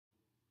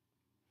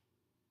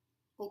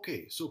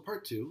Okay, so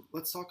part two,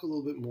 let's talk a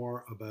little bit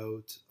more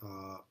about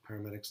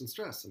paramedics and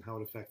stress and how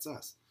it affects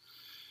us.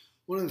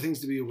 One of the things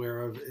to be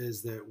aware of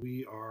is that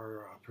we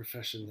are a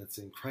profession that's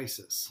in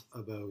crisis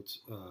about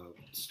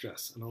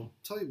stress. And I'll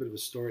tell you a bit of a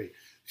story.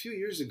 A few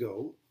years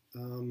ago,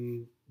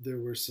 there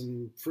were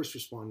some first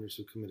responders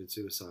who committed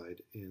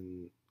suicide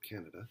in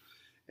Canada,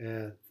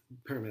 and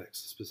paramedics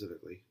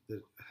specifically,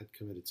 that had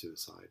committed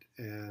suicide.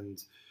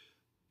 And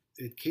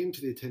it came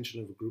to the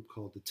attention of a group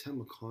called the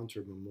Tema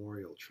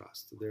Memorial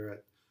Trust. They're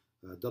at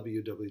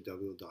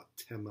www.tema.ca.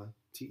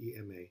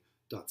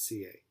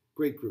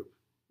 Great group,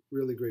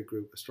 really great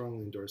group. I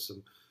strongly endorse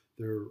them.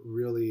 They're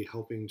really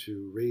helping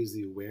to raise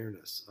the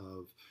awareness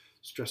of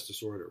stress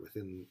disorder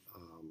within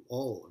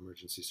all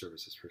emergency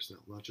services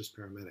personnel, not just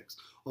paramedics.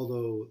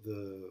 Although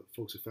the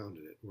folks who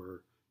founded it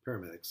were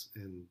paramedics,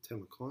 and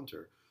Tema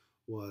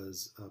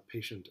was a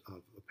patient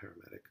of a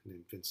paramedic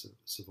named Vince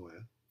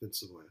Savoya,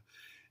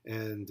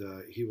 and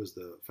he was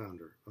the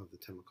founder of the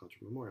Tema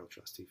Memorial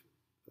Trust. He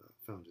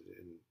founded it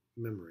in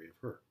memory of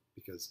her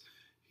because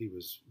he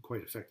was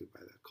quite affected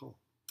by that call.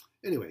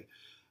 Anyway,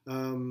 a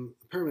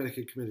paramedic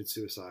had committed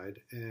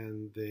suicide,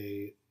 and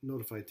they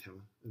notified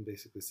Tema and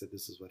basically said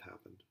this is what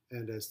happened.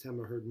 And as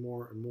Tema heard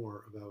more and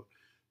more about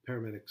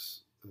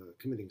paramedics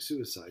committing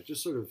suicide,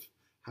 just sort of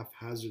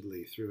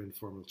haphazardly through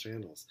informal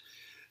channels,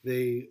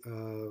 they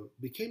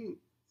became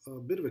a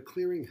bit of a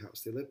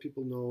clearinghouse. They let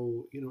people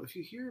know, if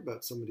you hear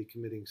about somebody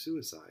committing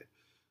suicide,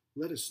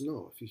 let us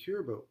know. If you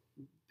hear about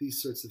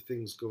these sorts of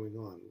things going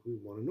on, we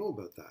want to know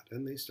about that.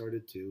 And they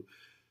started to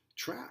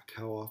track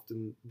how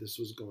often this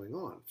was going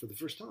on for the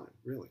first time,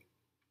 really.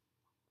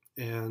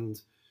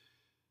 And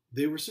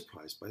they were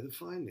surprised by the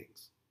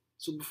findings.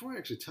 So before I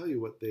actually tell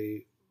you what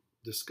they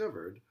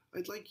discovered,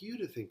 I'd like you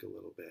to think a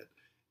little bit.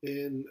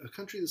 In a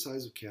country the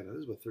size of Canada,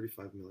 there's about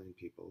 35 million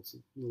people. It's a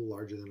little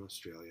larger than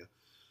Australia.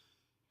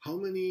 How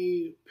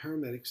many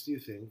paramedics do you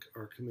think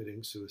are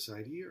committing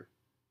suicide a year?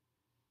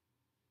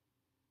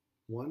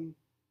 1?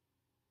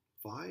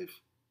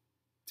 5?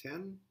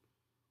 10?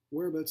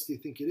 Whereabouts do you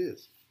think it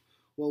is?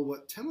 Well,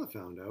 what Tema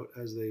found out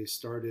as they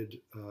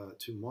started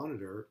to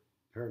monitor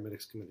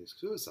paramedics committing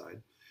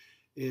suicide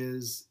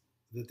is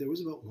that there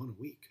was about one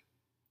a week.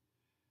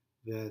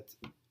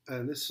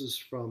 And this was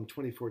from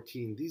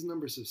 2014. These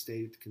numbers have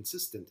stayed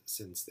consistent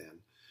since then.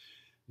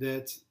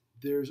 That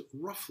there's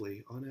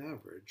roughly, on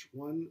average,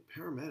 one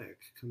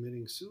paramedic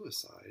committing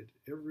suicide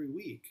every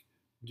week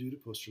due to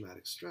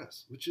post-traumatic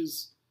stress, which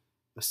is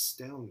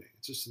astounding.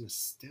 It's just an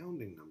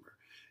astounding number.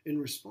 In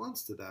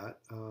response to that,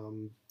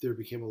 there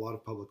became a lot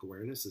of public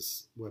awareness.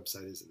 This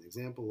website is an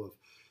example of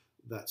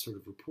that sort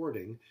of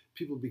reporting.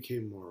 People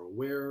became more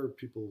aware.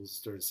 People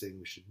started saying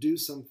we should do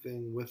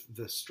something. With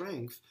the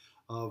strength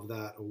of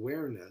that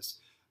awareness,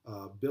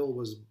 bill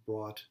was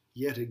brought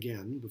yet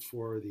again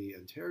before the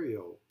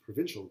Ontario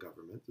provincial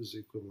government. This is the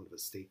equivalent of a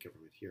state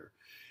government here.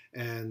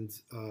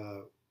 And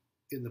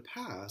in the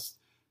past,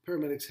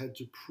 paramedics had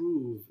to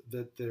prove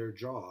that their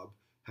job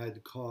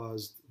had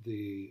caused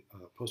the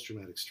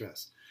post-traumatic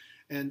stress.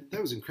 And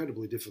that was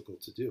incredibly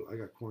difficult to do. I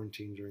got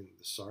quarantined during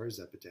the SARS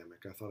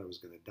epidemic. I thought I was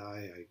going to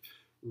die. I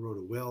wrote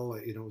a will.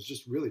 It was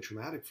just really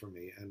traumatic for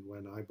me. And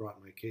when I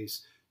brought my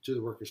case to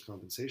the Workers'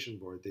 Compensation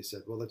Board, they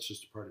said, well, that's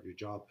just a part of your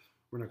job.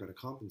 We're not going to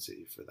compensate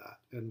you for that.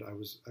 And I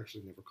was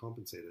actually never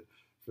compensated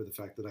for the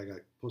fact that I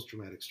got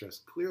post-traumatic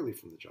stress clearly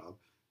from the job,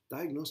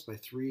 diagnosed by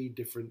 3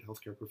 different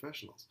healthcare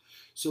professionals.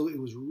 So it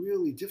was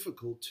really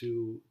difficult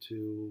to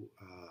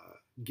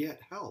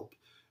get help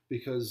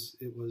because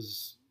it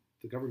was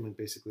the government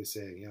basically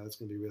saying, yeah, that's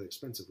going to be really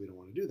expensive. We don't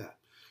want to do that.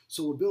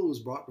 So a bill was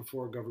brought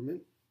before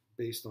government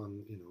based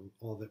on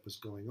all that was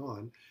going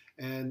on.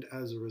 And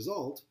as a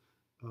result,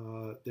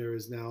 there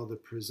is now the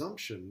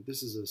presumption.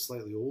 This is a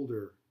slightly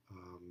older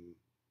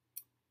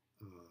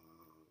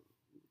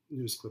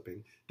news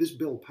clipping. This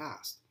bill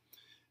passed,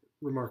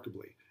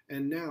 remarkably.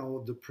 And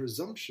now the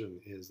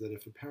presumption is that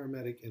if a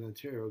paramedic in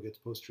Ontario gets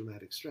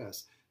post-traumatic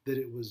stress, that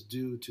it was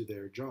due to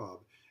their job.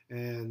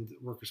 And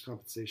workers'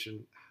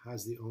 compensation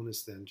has the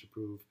onus then to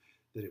prove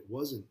that it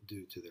wasn't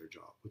due to their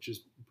job, which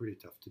is pretty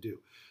tough to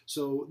do.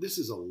 So this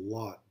is a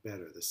lot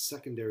better. The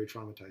secondary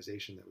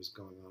traumatization that was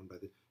going on by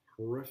the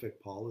horrific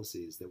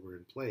policies that were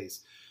in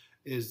place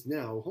is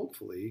now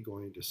hopefully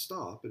going to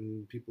stop,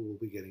 and people will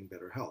be getting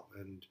better help.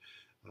 And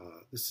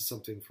this is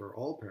something for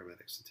all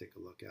paramedics to take a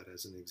look at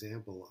as an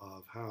example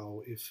of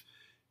how, if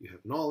you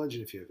have knowledge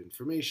and if you have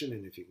information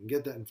and if you can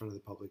get that in front of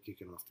the public, you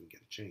can often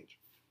get a change.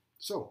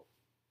 So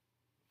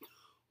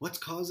what's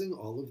causing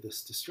all of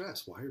this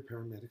distress? Why are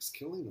paramedics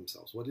killing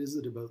themselves? What is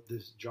it about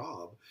this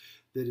job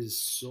that is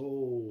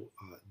so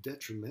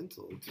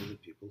detrimental to the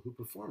people who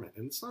perform it?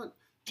 And it's not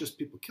just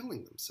people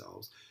killing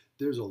themselves.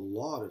 There's a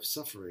lot of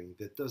suffering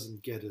that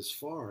doesn't get as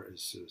far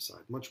as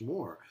suicide, much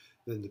more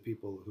than the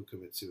people who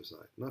commit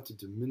suicide. Not to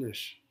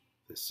diminish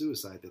the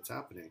suicide that's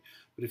happening,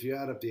 but if you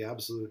add up the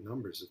absolute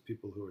numbers of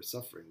people who are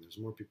suffering, there's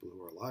more people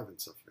who are alive and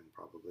suffering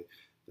probably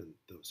than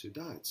those who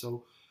died.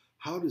 So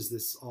how does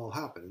this all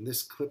happen? And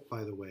this clip,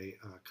 by the way,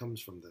 comes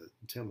from the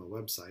Tema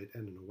website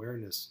and an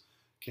awareness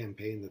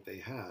campaign that they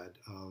had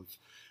of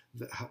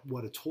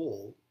what a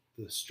toll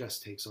the stress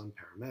takes on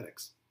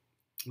paramedics.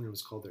 And it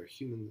was called their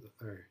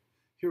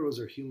Heroes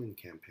Are Human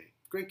campaign.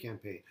 Great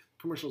campaign.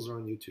 Commercials are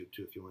on YouTube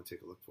too if you want to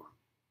take a look for them.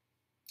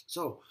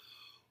 So,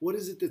 what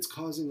is it that's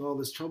causing all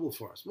this trouble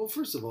for us? Well,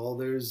 first of all,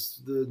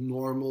 there's the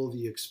normal,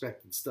 the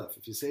expected stuff.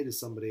 If you say to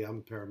somebody, I'm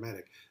a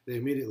paramedic, they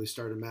immediately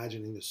start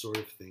imagining the sort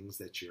of things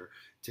that you're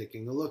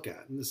taking a look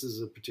at. And this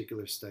is a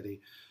particular study,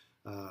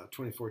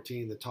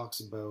 2014, that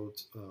talks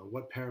about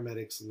what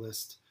paramedics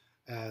list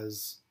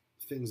as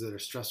things that are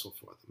stressful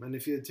for them. And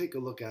if you take a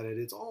look at it,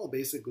 it's all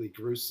basically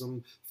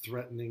gruesome,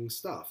 threatening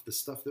stuff, the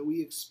stuff that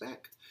we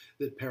expect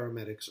that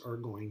paramedics are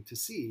going to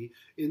see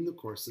in the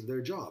course of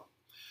their job.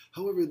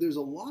 However, there's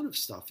a lot of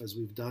stuff, as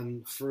we've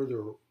done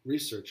further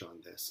research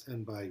on this,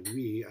 and by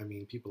we, I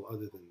mean people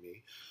other than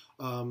me,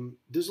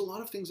 there's a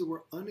lot of things that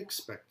were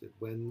unexpected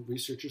when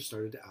researchers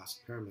started to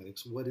ask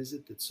paramedics, what is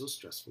it that's so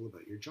stressful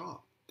about your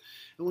job?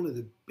 And one of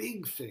the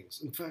big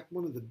things, in fact,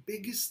 one of the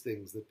biggest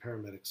things that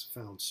paramedics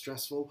found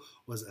stressful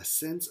was a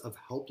sense of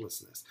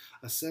helplessness,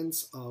 a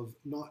sense of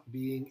not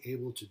being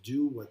able to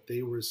do what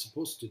they were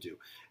supposed to do.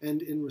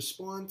 And in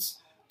response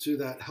to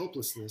that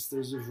helplessness,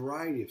 there's a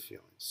variety of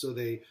feelings. So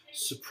they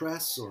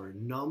suppress or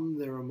numb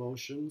their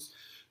emotions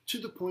to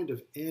the point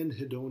of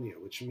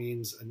anhedonia, which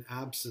means an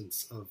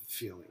absence of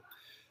feeling.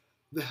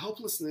 The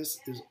helplessness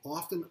is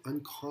often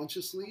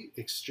unconsciously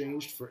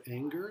exchanged for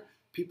anger.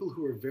 People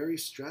who are very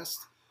stressed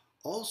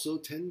also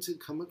tend to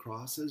come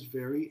across as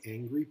very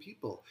angry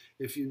people.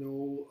 If you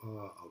know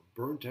a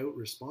burnt out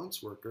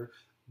response worker,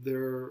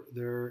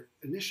 their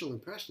initial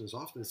impression is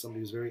often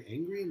somebody who's very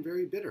angry and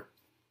very bitter.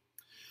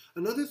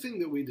 Another thing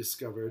that we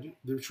discovered,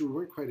 which we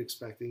weren't quite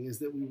expecting, is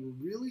that we were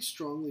really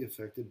strongly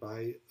affected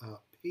by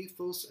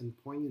pathos and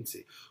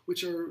poignancy,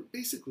 which are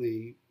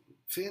basically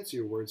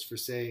fancier words for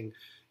saying,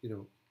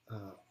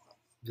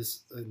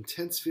 this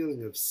intense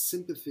feeling of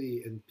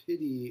sympathy and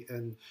pity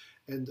and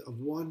of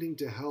wanting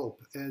to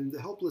help. And the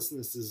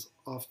helplessness is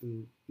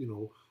often,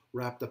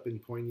 wrapped up in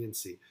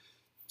poignancy.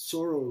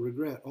 Sorrow,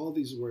 regret, all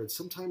these words.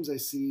 Sometimes I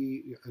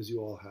see, as you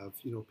all have,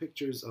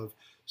 pictures of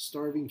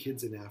starving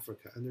kids in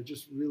Africa, and they're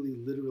just really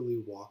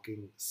literally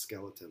walking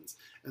skeletons.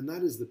 And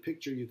that is the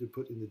picture you could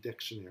put in the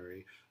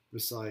dictionary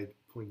beside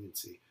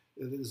poignancy.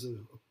 It is a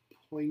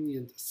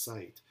poignant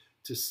sight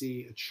to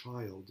see a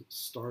child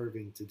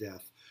starving to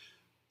death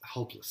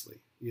helplessly,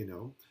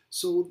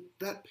 So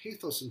that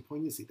pathos and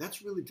poignancy,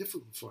 that's really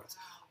difficult for us.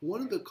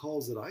 One of the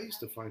calls that I used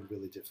to find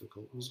really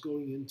difficult was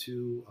going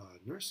into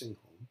a nursing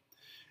home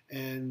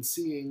and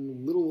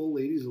seeing little old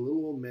ladies or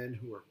little old men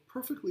who are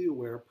perfectly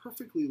aware,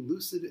 perfectly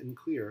lucid and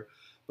clear,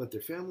 but their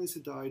families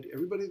had died,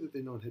 everybody that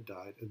they known had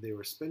died, and they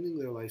were spending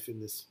their life in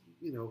this,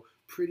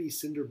 pretty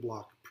cinder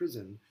block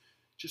prison,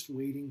 just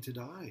waiting to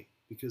die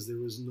because there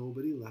was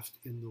nobody left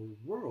in the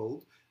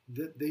world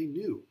that they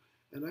knew.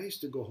 And I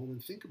used to go home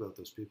and think about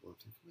those people and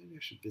think, maybe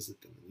I should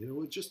visit them. And,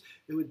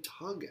 it would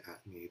tug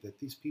at me that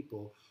these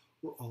people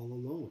were all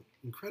alone,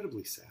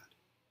 incredibly sad.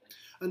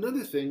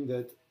 Another thing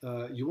that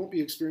you won't be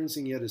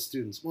experiencing yet as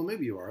students, well,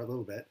 maybe you are a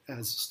little bit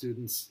as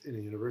students in a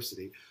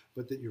university,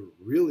 but that you're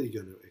really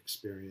going to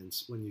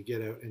experience when you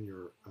get out and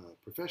you're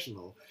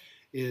professional,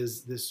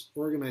 is this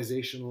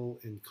organizational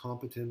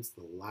incompetence,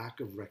 the lack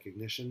of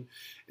recognition.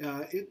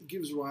 It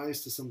gives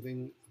rise to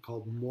something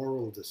called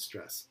moral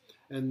distress.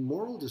 And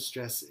moral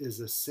distress is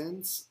a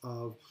sense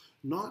of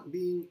not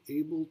being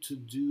able to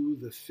do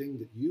the thing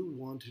that you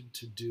wanted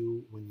to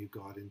do when you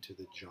got into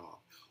the job.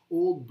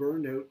 Old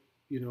burnout,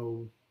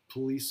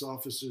 police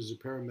officers or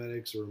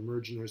paramedics or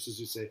emergency nurses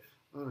who say,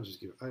 I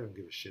don't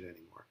give a shit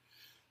anymore.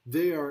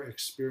 They are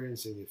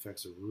experiencing the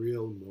effects of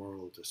real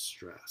moral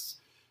distress.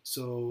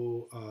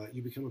 So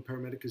you become a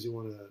paramedic because you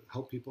want to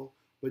help people,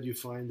 but you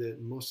find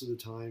that most of the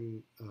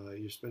time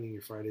you're spending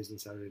your Fridays and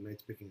Saturday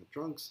nights picking up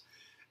drunks,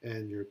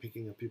 and you're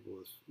picking up people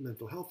with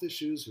mental health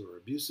issues who are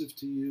abusive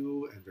to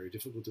you and very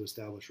difficult to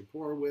establish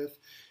rapport with,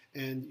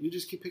 and you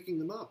just keep picking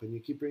them up and you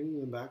keep bringing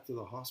them back to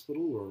the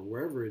hospital or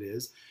wherever it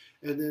is,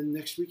 and then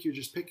next week you're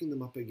just picking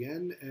them up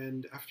again,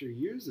 and after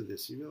years of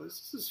this you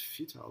realize this is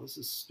futile, this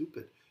is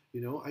stupid.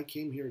 I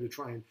came here to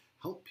try and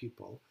help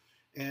people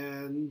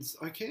and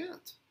I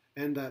can't.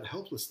 And that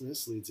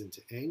helplessness leads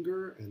into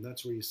anger, and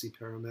that's where you see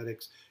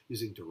paramedics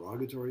using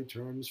derogatory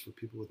terms for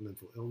people with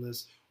mental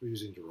illness, or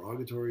using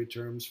derogatory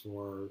terms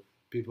for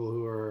people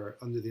who are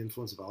under the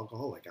influence of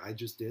alcohol, like I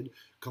just did,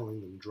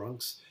 calling them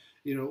drunks.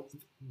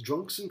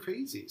 Drunks and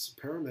crazies.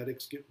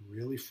 Paramedics get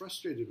really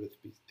frustrated with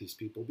these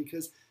people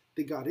because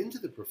they got into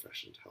the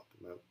profession to help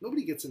them out.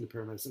 Nobody gets into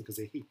paramedicine because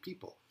they hate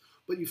people.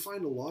 But you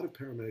find a lot of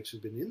paramedics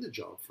who've been in the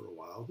job for a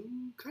while who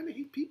kind of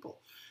hate people.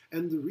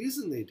 And the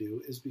reason they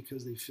do is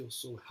because they feel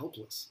so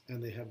helpless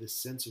and they have this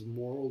sense of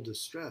moral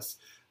distress,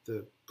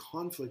 the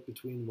conflict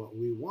between what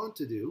we want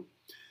to do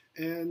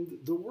and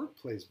the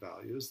workplace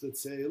values that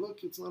say,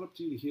 look, it's not up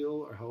to you to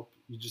heal or help.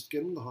 You just get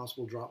them in the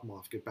hospital, drop them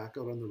off, get back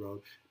out on the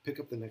road, pick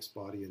up the next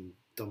body and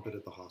dump it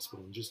at the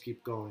hospital and just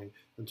keep going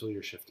until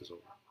your shift is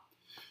over.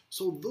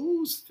 So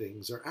those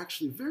things are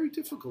actually very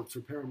difficult for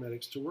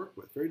paramedics to work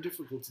with, very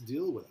difficult to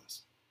deal with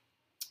us,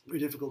 very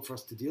difficult for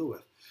us to deal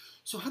with.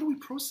 So how do we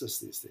process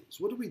these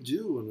things? What do we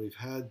do when we've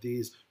had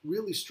these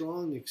really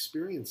strong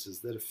experiences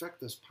that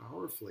affect us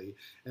powerfully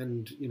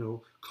and,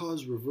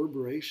 cause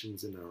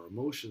reverberations in our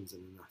emotions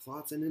and in our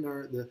thoughts and in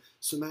the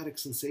somatic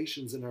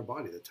sensations in our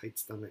body, the tight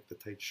stomach, the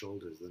tight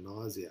shoulders, the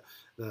nausea,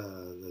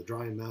 the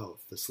dry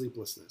mouth, the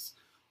sleeplessness?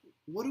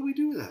 What do we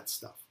do with that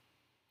stuff?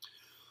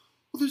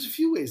 Well, there's a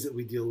few ways that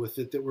we deal with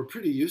it that we're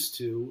pretty used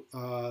to,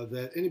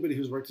 that anybody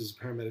who's worked as a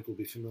paramedic will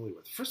be familiar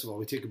with. First of all,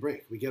 we take a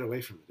break. We get away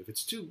from it. If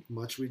it's too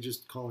much, we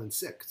just call in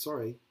sick.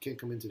 Sorry, can't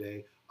come in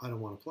today. I don't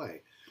want to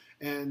play.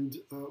 And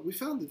we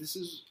found that this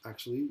is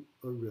actually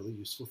a really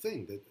useful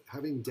thing, that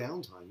having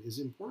downtime is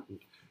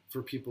important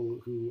for people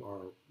who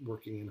are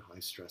working in high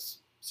stress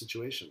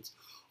situations.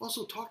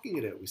 Also, talking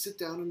it out. We sit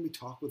down and we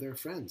talk with our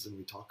friends and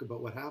we talk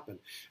about what happened.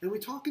 And we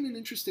talk in an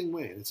interesting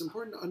way. And it's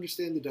important to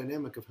understand the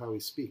dynamic of how we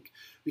speak,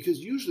 because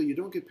usually you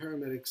don't get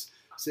paramedics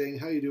saying,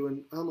 "How you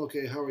doing? I'm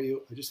okay. How are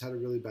you? I just had a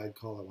really bad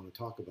call. I want to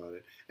talk about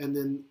it." And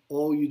then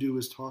all you do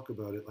is talk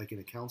about it like in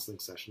a counseling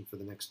session for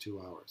the next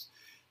 2 hours.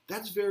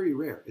 That's very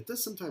rare. It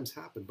does sometimes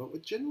happen, but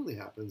what generally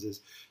happens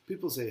is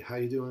people say, "How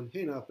you doing?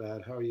 Hey, not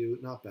bad. How are you?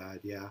 Not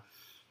bad. Yeah.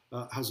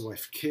 How's the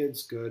wife?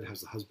 Kids? Good.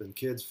 How's the husband?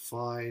 Kids?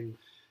 Fine.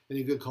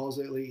 Any good calls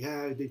lately?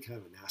 Yeah, I did kind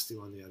of a nasty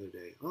one the other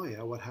day. Oh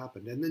yeah, what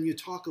happened?" And then you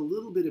talk a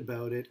little bit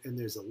about it, and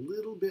there's a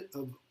little bit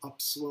of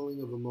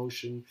upswelling of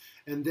emotion.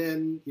 And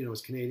then,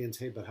 as Canadians,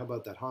 "Hey, but how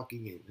about that hockey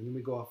game?" And then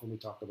we go off and we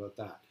talk about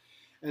that.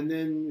 And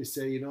then we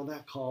say,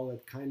 that call,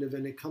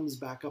 and it comes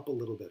back up a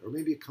little bit, or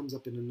maybe it comes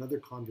up in another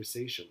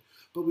conversation.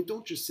 But we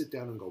don't just sit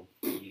down and go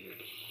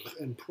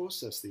and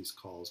process these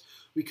calls.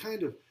 We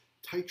kind of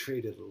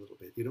titrate it a little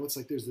bit. It's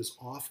like there's this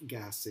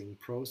off-gassing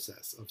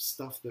process of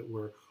stuff that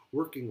we're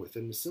working with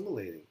and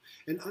assimilating.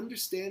 And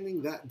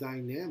understanding that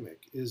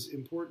dynamic is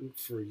important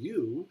for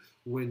you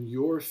when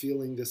you're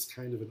feeling this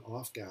kind of an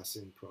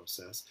off-gassing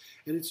process.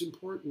 And it's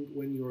important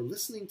when you're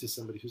listening to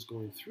somebody who's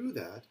going through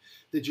that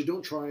you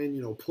don't try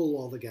and, pull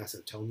all the gas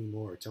out, tell me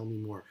more,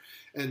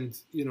 and,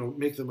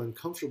 make them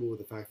uncomfortable with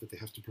the fact that they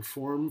have to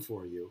perform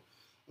for you.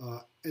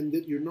 And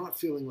that you're not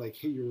feeling like,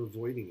 hey, you're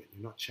avoiding it.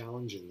 You're not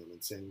challenging them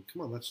and saying,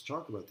 "Come on, let's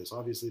talk about this.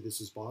 Obviously, this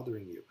is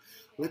bothering you."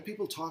 Let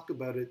people talk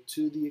about it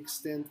to the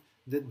extent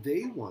that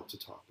they want to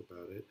talk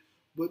about it,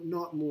 but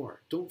not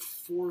more. Don't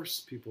force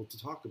people to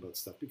talk about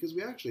stuff, because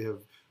we actually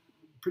have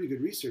pretty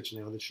good research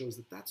now that shows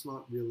that that's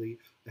not really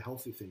a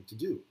healthy thing to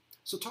do.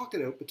 So talk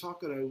it out, but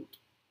talk it out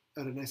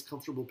at a nice,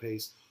 comfortable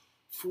pace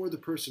for the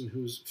person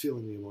who's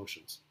feeling the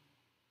emotions.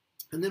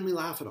 And then we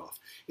laugh it off.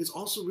 It's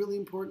also really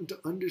important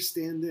to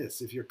understand this.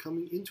 If you're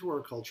coming into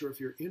our culture, if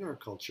you're in our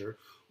culture,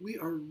 we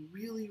are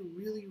really,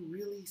 really,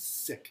 really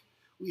sick.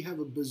 We have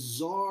a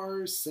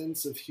bizarre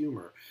sense of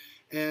humor.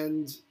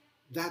 And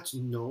that's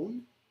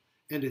known,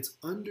 and it's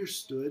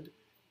understood,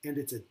 and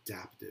it's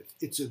adaptive.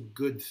 It's a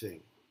good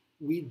thing.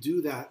 We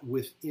do that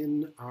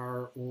within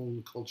our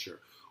own culture.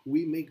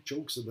 We make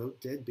jokes about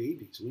dead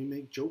babies. We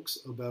make jokes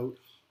about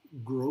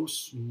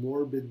gross,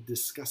 morbid,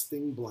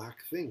 disgusting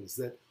black things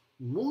that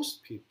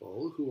most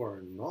people who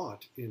are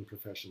not in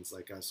professions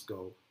like us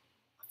go,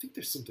 "I think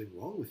there's something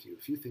wrong with you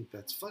if you think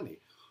that's funny."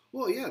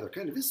 Well, yeah, there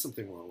kind of is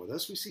something wrong with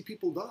us. We see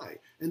people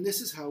die, and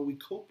this is how we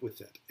cope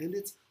with it. And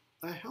it's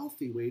a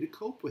healthy way to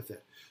cope with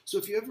it. So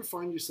if you ever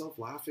find yourself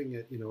laughing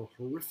at,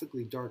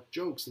 horrifically dark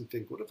jokes and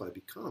think, "What have I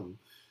become?"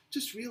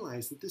 just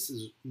realize that this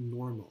is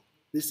normal.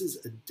 This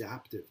is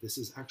adaptive. This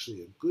is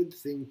actually a good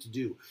thing to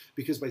do,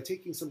 because by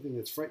taking something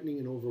that's frightening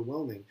and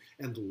overwhelming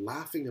and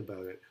laughing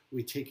about it,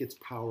 we take its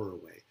power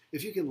away.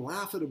 If you can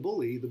laugh at a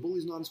bully, the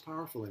bully's not as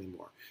powerful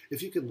anymore.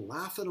 If you can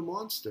laugh at a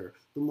monster,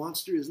 the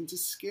monster isn't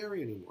as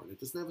scary anymore, and it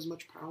doesn't have as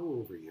much power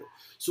over you.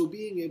 So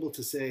being able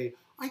to say,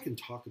 "I can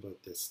talk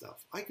about this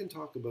stuff. I can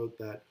talk about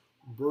that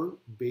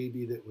burnt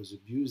baby that was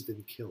abused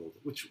and killed,"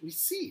 which we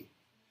see.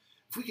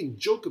 If we can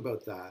joke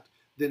about that,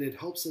 then it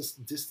helps us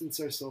distance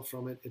ourselves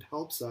from it. It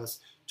helps us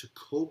to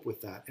cope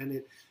with that. And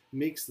it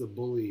makes the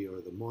bully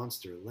or the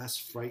monster less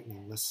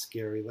frightening, less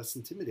scary, less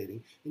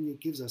intimidating, and it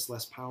gives us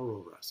less power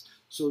over us.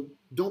 So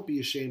don't be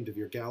ashamed of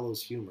your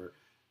gallows humor.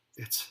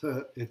 It's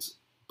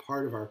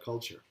part of our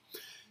culture.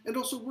 And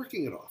also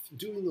working it off.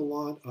 Doing a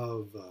lot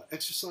of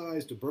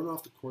exercise to burn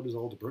off the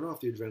cortisol, to burn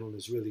off the adrenaline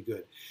is really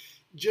good.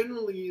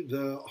 Generally,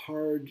 the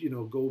hard,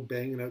 go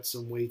banging out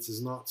some weights is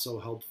not so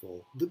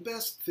helpful. The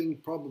best thing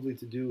probably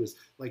to do is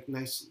like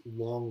nice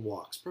long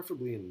walks,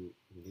 preferably in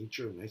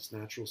nature, a nice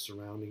natural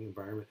surrounding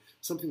environment,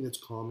 something that's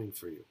calming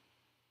for you.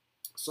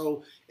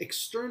 So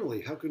externally,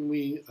 how can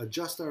we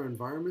adjust our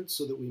environment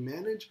so that we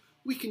manage?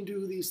 We can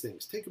do these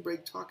things. Take a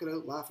break, talk it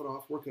out, laugh it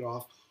off, work it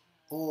off.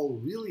 All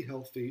really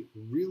healthy,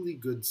 really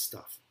good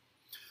stuff.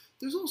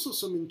 There's also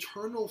some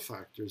internal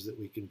factors that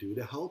we can do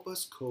to help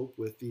us cope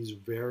with these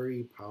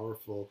very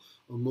powerful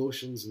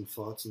emotions and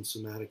thoughts and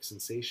somatic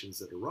sensations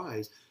that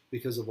arise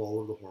because of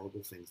all of the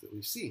horrible things that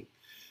we've seen.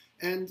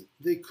 And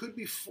they could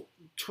be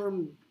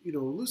termed,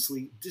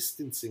 loosely,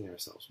 distancing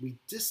ourselves. We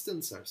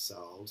distance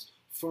ourselves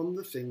from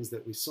the things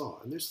that we saw.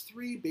 And there's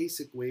three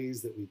basic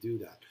ways that we do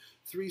that,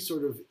 three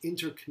sort of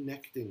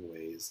interconnecting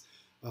ways.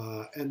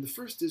 And the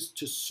first is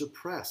to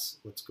suppress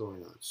what's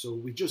going on. So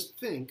we just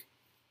think,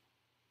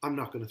 I'm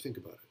not going to think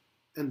about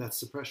it. And that's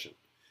suppression.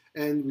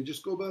 And we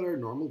just go about our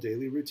normal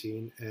daily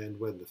routine. And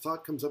when the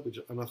thought comes up,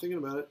 I'm not thinking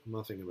about it, I'm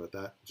not thinking about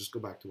that, just go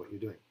back to what you're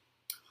doing.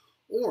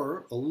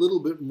 Or a little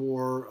bit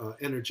more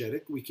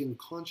energetic, we can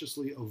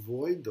consciously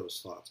avoid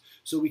those thoughts.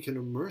 So we can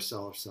immerse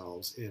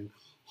ourselves in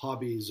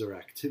hobbies or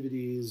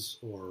activities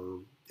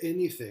or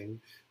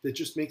anything that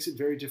just makes it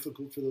very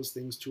difficult for those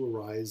things to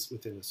arise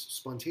within us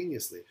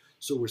spontaneously.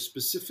 So we're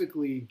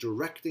specifically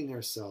directing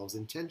ourselves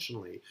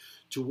intentionally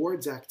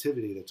towards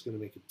activity that's going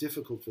to make it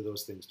difficult for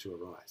those things to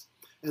arise.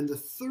 And the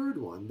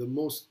third one, the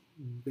most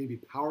maybe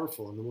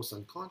powerful and the most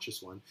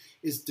unconscious one,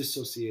 is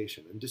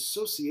dissociation. And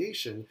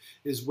dissociation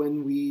is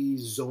when we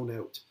zone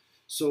out.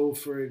 So,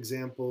 for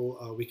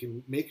example, we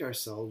can make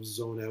ourselves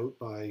zone out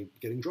by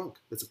getting drunk.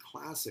 That's a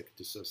classic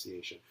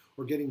dissociation.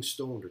 Or getting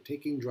stoned or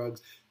taking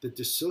drugs that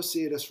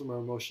dissociate us from our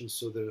emotions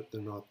so that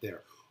they're not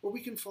there. Or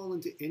we can fall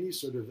into any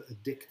sort of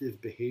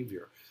addictive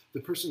behavior. The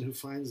person who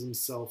finds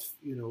himself,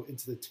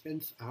 into the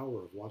 10th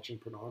hour of watching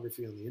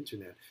pornography on the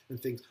internet and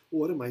thinks,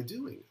 well, what am I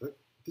doing?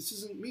 This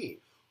isn't me.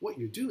 What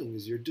you're doing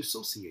is you're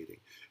dissociating.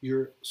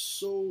 You're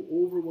so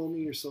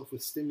overwhelming yourself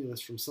with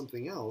stimulus from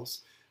something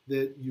else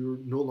that you're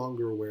no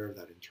longer aware of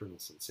that internal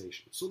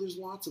sensation. So there's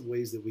lots of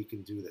ways that we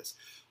can do this.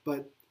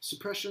 But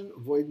suppression,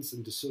 avoidance,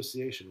 and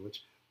dissociation,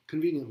 which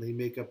conveniently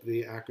make up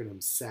the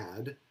acronym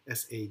SAD,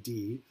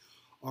 S-A-D,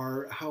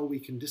 are how we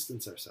can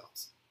distance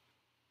ourselves.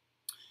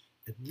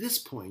 At this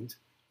point,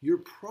 you're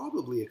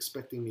probably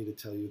expecting me to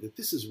tell you that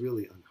this is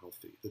really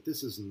unhealthy, that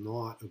this is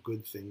not a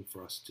good thing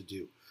for us to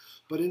do.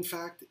 But in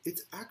fact,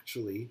 it's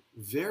actually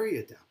very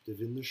adaptive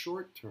in the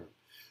short term.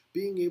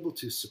 Being able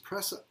to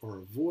suppress or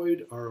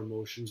avoid our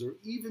emotions or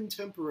even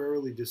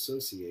temporarily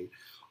dissociate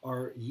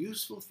are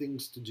useful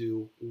things to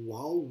do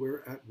while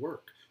we're at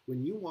work.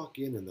 When you walk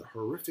in and the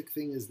horrific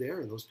thing is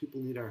there and those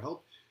people need our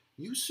help,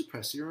 you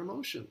suppress your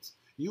emotions.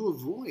 You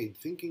avoid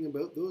thinking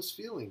about those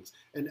feelings.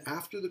 And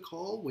after the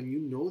call, when you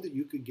know that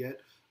you could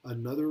get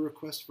another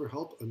request for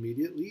help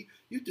immediately,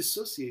 you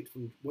dissociate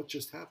from what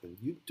just happened.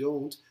 You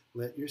don't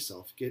let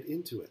yourself get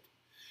into it.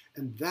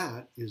 And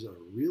that is a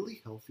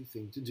really healthy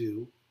thing to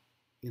do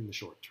in the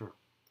short term.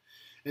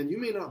 And you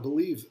may not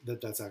believe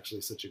that that's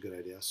actually such a good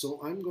idea.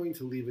 So I'm going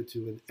to leave it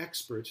to an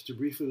expert to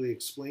briefly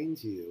explain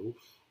to you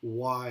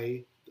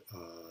why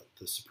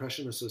the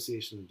suppression,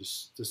 association, and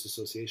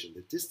disassociation,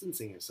 the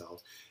distancing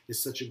ourselves,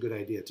 is such a good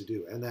idea to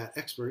do. And that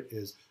expert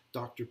is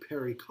Dr.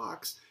 Perry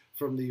Cox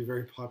from the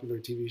very popular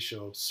TV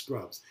show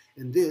Scrubs.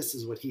 And this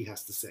is what he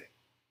has to say.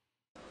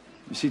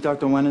 You see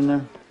Dr. Wen in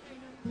there?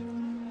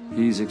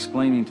 He's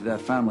explaining to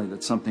that family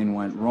that something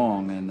went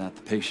wrong and that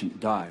the patient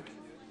died.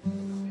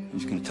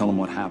 He's going to tell them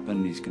what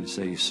happened, he's going to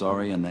say he's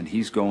sorry, and then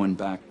he's going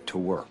back to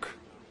work.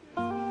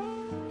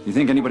 You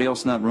think anybody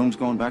else in that room's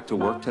going back to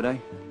work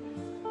today?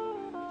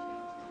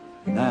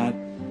 That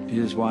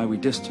is why we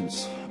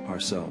distance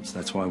ourselves.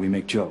 That's why we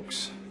make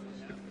jokes.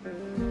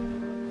 We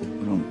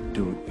don't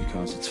do it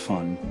because it's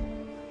fun.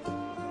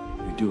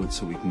 We do it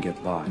so we can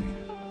get by.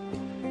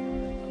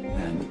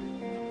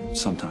 And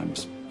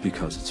sometimes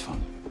because it's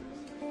fun.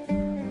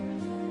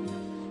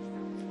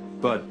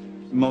 But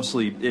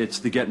mostly it's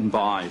the getting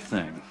by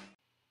thing.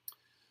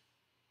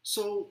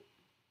 So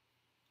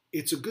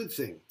it's a good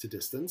thing to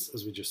distance,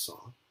 as we just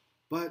saw.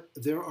 But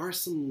there are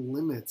some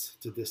limits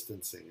to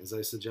distancing, as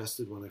I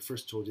suggested when I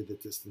first told you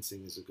that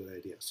distancing is a good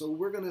idea. So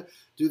we're going to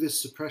do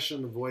this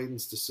suppression,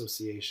 avoidance,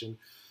 dissociation.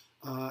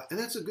 And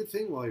that's a good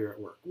thing while you're at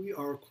work. We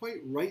are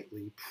quite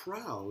rightly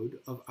proud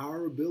of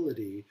our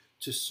ability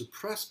to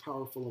suppress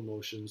powerful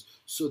emotions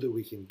so that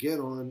we can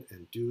get on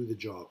and do the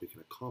job. We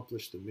can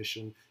accomplish the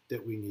mission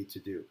that we need to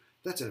do.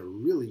 That's a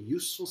really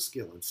useful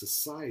skill, and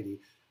society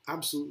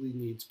absolutely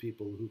needs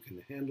people who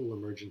can handle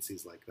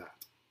emergencies like that.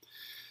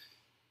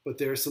 But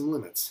there are some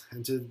limits,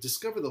 and to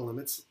discover the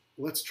limits,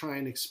 let's try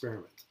an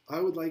experiment.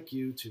 I would like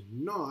you to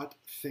not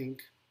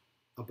think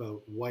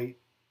about white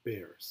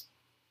bears.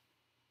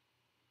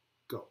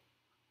 Go.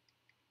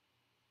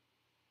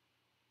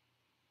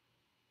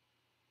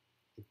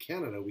 In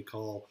Canada, we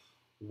call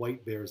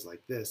white bears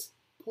like this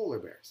polar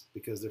bears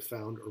because they're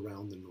found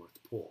around the North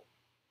Pole.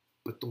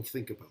 But don't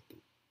think about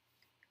them.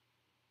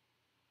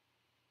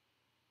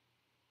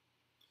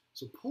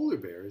 So polar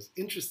bears,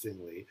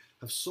 interestingly,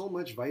 have so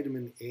much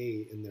vitamin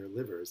A in their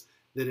livers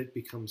that it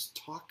becomes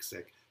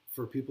toxic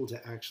for people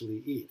to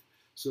actually eat.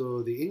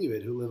 So the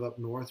Inuit who live up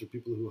north or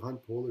people who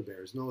hunt polar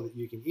bears know that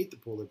you can eat the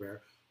polar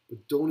bear,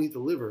 but don't eat the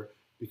liver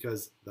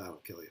because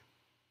that'll kill you.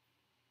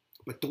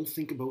 But don't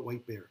think about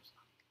white bears.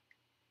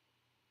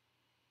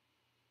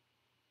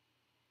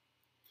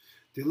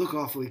 They look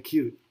awfully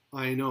cute,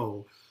 I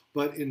know,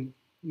 but in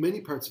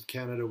many parts of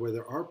Canada where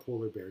there are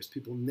polar bears,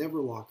 people never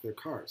lock their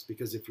cars,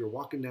 because if you're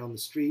walking down the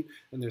street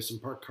and there's some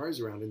parked cars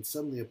around and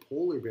suddenly a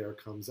polar bear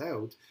comes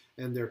out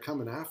and they're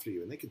coming after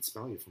you and they can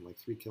smell you from like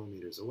 3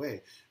 kilometers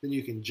away, then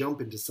you can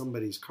jump into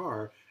somebody's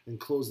car and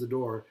close the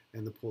door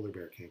and the polar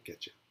bear can't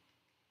get you.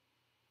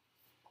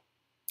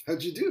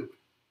 How'd you do?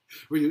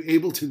 Were you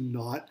able to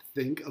not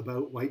think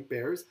about white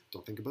bears?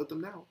 Don't think about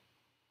them now.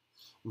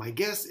 My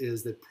guess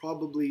is that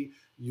probably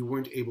you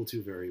weren't able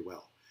to very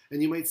well.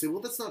 And you might say,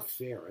 well, that's not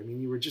fair. I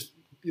mean, you were just,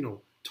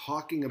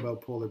 talking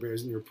about polar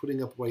bears and you're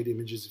putting up white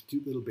images of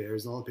cute little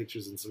bears and all the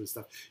pictures and sort of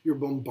stuff. You're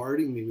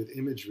bombarding me with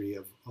imagery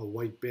of a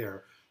white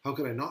bear. How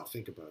could I not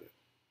think about it?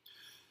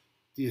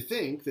 Do you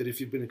think that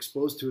if you've been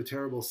exposed to a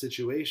terrible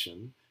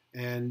situation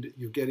and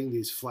you're getting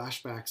these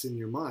flashbacks in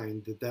your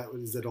mind, that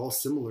is at all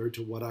similar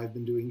to what I've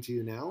been doing to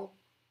you now?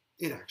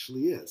 It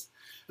actually is.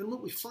 And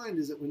what we find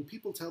is that when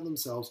people tell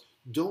themselves,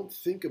 don't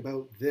think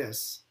about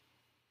this,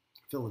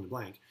 fill in the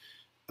blank,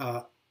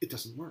 it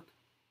doesn't work.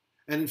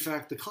 And in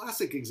fact, the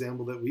classic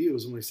example that we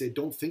use when we say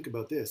don't think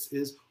about this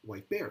is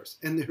white bears.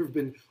 And there have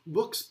been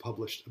books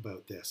published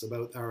about this,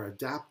 about our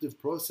adaptive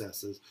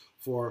processes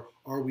for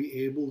are we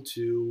able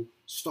to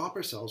stop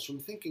ourselves from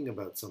thinking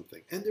about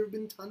something. And there have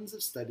been tons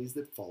of studies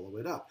that follow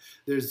it up.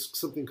 There's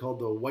something called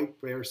the White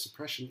Bear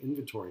Suppression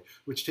Inventory,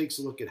 which takes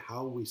a look at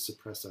how we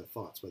suppress our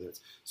thoughts, whether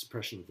it's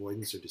suppression,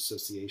 avoidance, or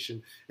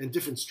dissociation, and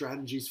different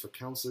strategies for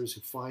counselors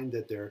who find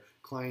that their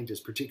client is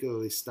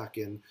particularly stuck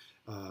in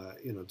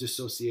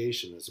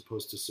dissociation as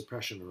opposed to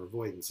suppression or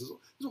avoidance. There's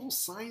a whole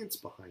science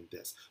behind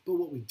this. But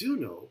what we do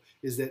know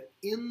is that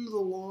in the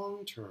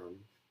long term,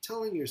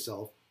 telling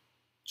yourself,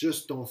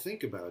 just don't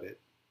think about it,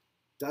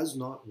 does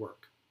not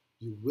work.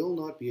 You will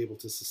not be able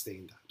to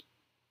sustain that.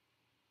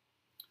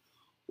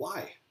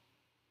 Why?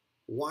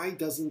 Why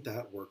doesn't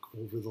that work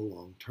over the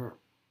long term?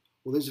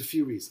 Well, there's a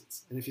few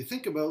reasons. And if you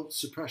think about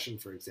suppression,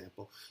 for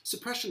example,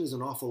 suppression is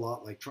an awful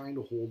lot like trying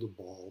to hold a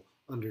ball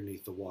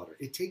underneath the water.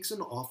 It takes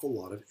an awful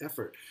lot of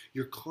effort.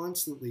 You're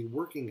constantly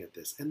working at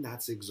this, and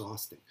that's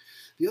exhausting.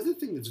 The other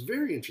thing that's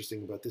very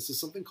interesting about this is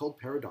something called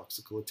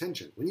paradoxical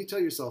attention. When you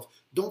tell yourself,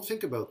 don't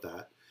think about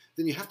that,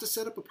 then you have to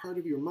set up a part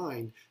of your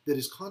mind that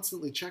is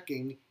constantly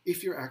checking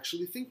if you're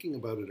actually thinking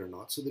about it or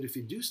not, so that if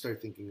you do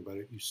start thinking about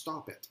it, you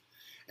stop it.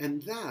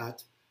 And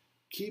that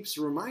keeps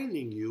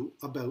reminding you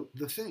about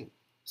the thing.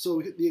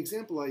 So the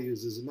example I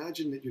use is,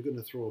 imagine that you're going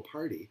to throw a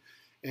party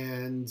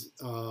and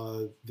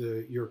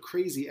your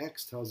crazy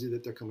ex tells you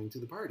that they're coming to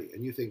the party.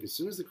 And you think, as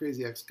soon as the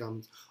crazy ex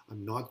comes,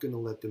 I'm not going to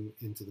let them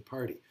into the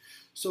party.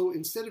 So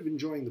instead of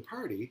enjoying the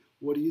party,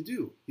 what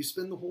do? You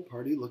spend the whole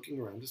party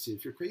looking around to see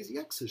if your crazy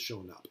ex has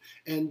shown up.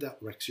 And that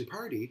wrecks your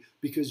party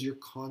because you're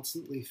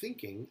constantly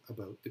thinking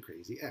about the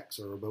crazy ex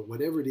or about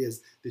whatever it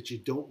is that you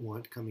don't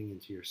want coming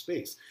into your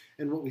space.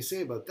 And what we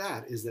say about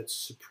that is that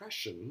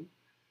suppression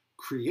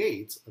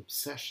creates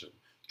obsession.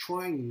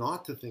 Trying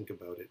not to think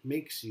about it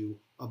makes you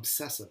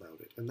obsess about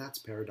it, and that's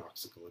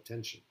paradoxical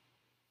attention.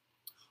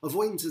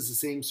 Avoidance is the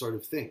same sort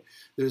of thing.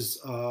 There's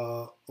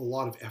a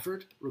lot of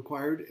effort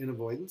required in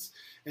avoidance,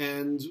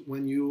 and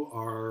when you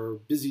are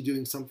busy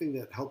doing something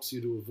that helps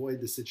you to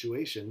avoid the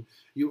situation,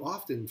 you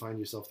often find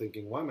yourself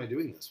thinking, why am I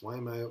doing this? Why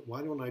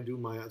don't I do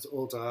my,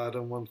 I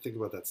don't want to think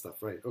about that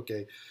stuff, right?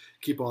 Okay,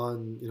 keep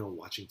on,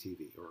 watching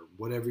TV or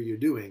whatever you're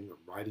doing, or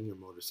riding your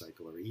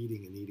motorcycle or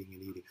eating and eating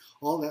and eating,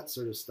 all that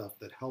sort of stuff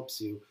that helps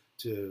you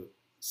to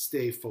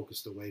stay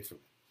focused away from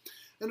it.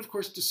 And of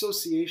course,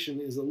 dissociation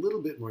is a little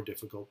bit more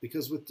difficult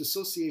because with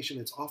dissociation,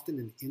 it's often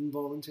an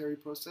involuntary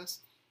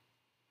process.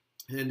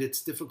 And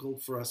it's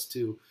difficult for us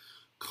to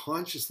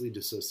consciously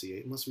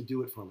dissociate unless we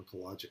do it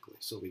pharmacologically.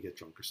 So we get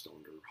drunk or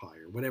stoned or high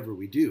or whatever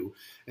we do.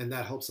 And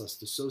that helps us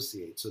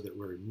dissociate so that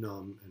we're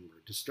numb and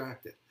we're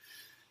distracted.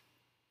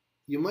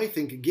 You might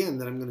think, again,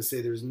 that I'm going to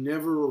say there's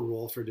never a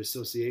role for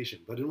dissociation.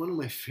 But in one of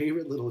my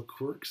favorite little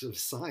quirks of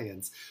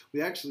science,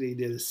 we actually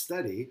did a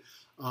study.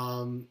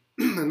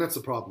 And that's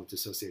the problem with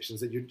dissociation,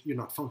 is that you're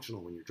not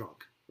functional when you're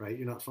drunk, right?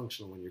 You're not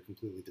functional when you're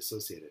completely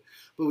dissociated.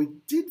 But we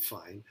did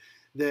find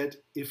that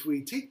if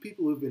we take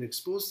people who've been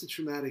exposed to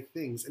traumatic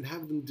things and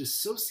have them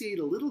dissociate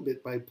a little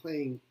bit by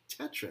playing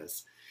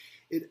Tetris,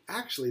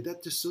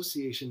 that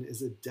dissociation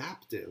is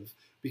adaptive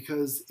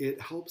because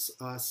it helps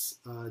us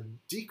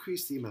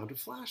decrease the amount of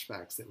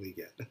flashbacks that we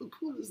get. How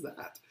cool is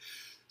that?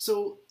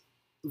 So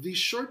these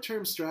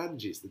short-term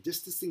strategies, the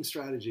distancing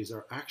strategies,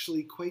 are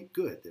actually quite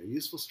good. They're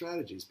useful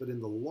strategies, but in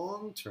the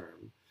long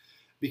term,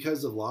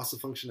 because of loss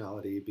of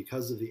functionality,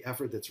 because of the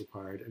effort that's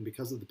required, and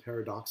because of the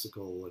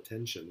paradoxical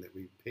attention that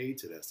we pay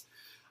to this,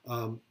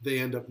 they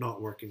end up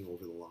not working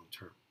over the long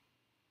term.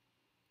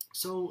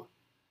 So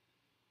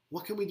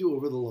what can we do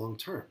over the long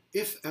term?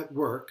 If at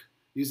work,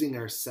 using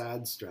our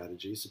SAD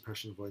strategy,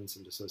 suppression, avoidance,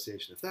 and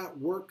dissociation, if that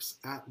works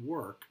at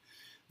work,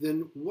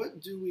 then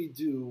what do we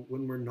do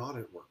when we're not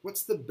at work?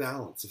 What's the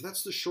balance? If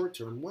that's the short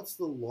term, what's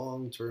the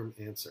long-term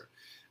answer?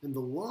 And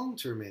the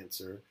long-term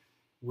answer,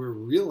 we're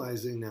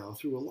realizing now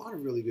through a lot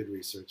of really good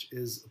research,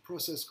 is a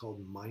process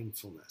called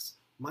mindfulness.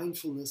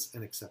 Mindfulness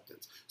and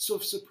acceptance. So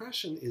if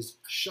suppression is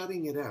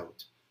shutting it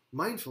out,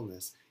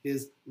 mindfulness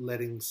is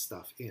letting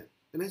stuff in.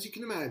 And as you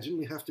can imagine,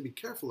 we have to be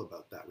careful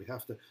about that. We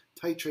have to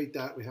titrate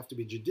that. We have to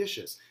be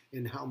judicious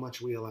in how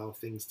much we allow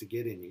things to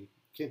get in. You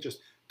can't just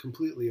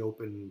completely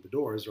open the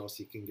doors or else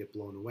you can get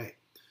blown away.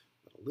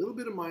 But a little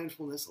bit of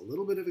mindfulness, a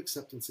little bit of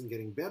acceptance, and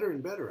getting better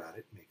and better at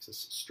it makes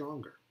us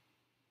stronger.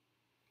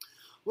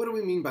 What do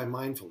we mean by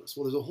mindfulness?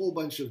 Well, there's a whole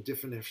bunch of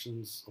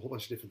definitions, a whole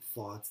bunch of different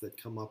thoughts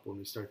that come up when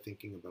we start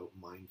thinking about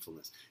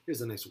mindfulness.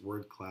 Here's a nice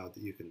word cloud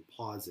that you can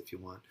pause if you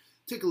want.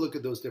 Take a look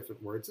at those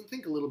different words and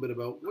think a little bit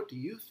about what do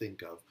you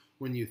think of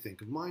when you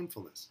think of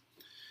mindfulness.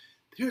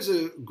 Here's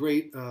a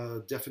great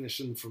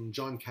definition from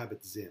John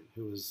Kabat-Zinn,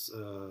 who is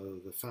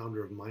the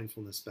founder of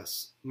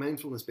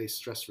mindfulness-based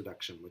stress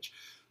reduction, which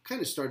kind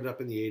of started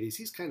up in the 80s.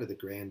 He's kind of the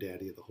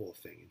granddaddy of the whole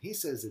thing. And he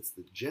says it's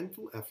the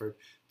gentle effort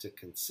to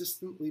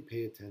consistently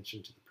pay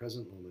attention to the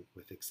present moment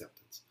with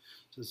acceptance.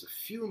 So there's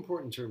a few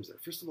important terms there.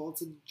 First of all,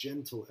 it's a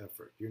gentle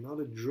effort. You're not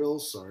a drill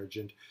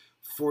sergeant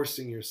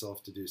forcing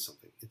yourself to do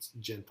something. It's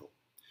gentle.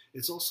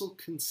 It's also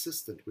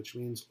consistent, which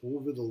means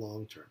over the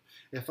long term.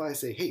 If I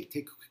say, hey,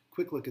 take a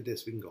quick look at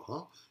this, we can go,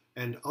 huh?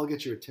 And I'll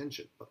get your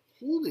attention. But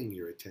holding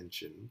your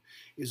attention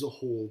is a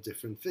whole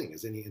different thing,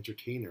 as any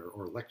entertainer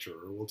or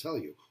lecturer will tell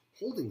you.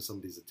 Holding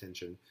somebody's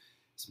attention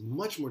is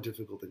much more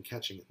difficult than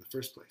catching it in the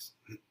first place.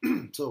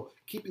 So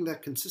keeping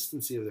that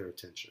consistency of their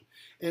attention.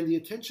 And the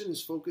attention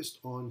is focused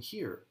on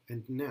here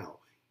and now,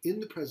 in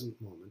the present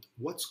moment,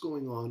 what's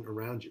going on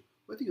around you,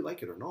 whether you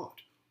like it or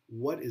not.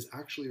 What is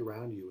actually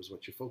around you is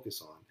what you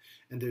focus on.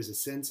 And there's a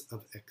sense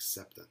of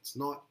acceptance.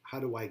 Not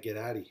how do I get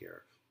out of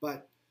here,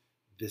 but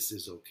this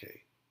is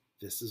okay.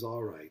 This is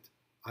all right.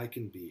 I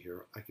can be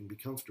here. I can be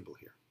comfortable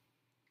here.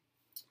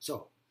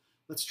 So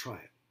let's try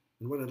it.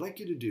 And what I'd like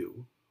you to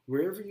do,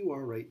 wherever you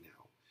are right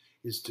now,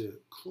 is to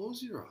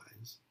close your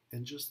eyes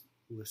and just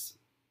listen.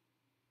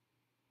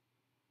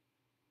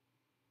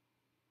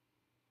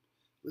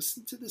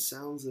 Listen to the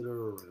sounds that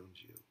are around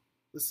you.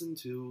 Listen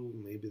to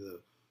maybe the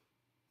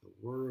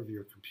whir of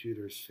your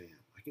computer's fan.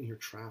 I can hear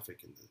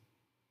traffic in the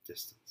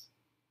distance.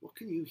 What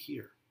can you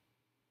hear?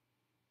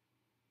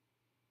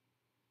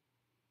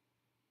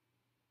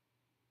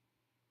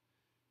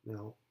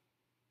 Now,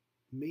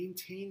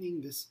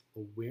 maintaining this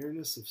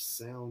awareness of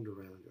sound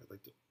around you, I'd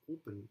like to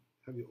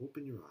have you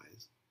open your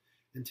eyes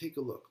and take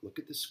a look. Look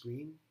at the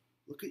screen.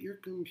 Look at your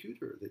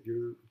computer,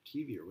 your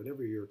TV or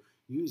whatever you're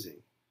using.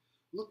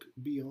 Look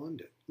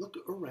beyond it. Look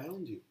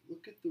around you.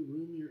 Look at the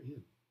room you're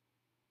in.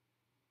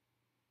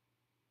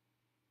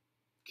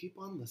 Keep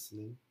on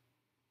listening.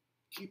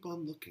 Keep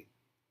on looking.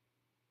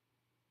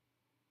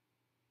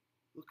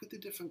 Look at the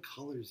different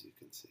colors you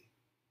can see.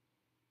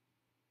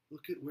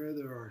 Look at where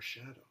there are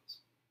shadows.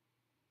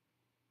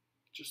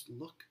 Just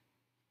look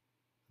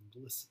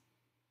and listen.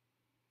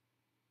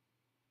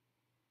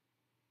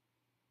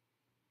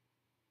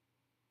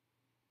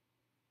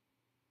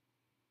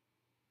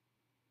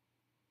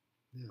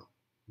 Now,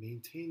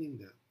 maintaining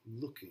that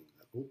looking,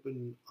 that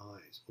open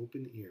eyes,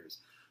 open ears,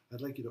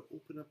 I'd like you to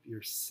open up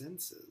your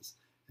senses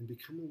and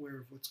become aware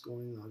of what's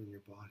going on in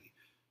your body.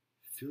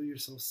 Feel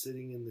yourself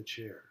sitting in the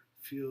chair.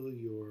 Feel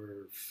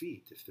your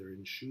feet if they're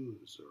in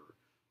shoes or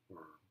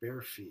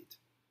bare feet.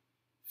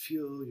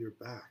 Feel your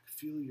back.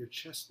 Feel your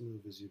chest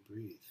move as you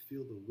breathe.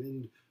 Feel the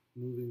wind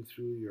moving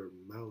through your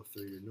mouth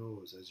or your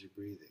nose as you're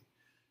breathing.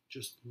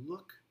 Just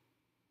look,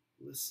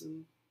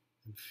 listen,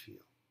 and feel.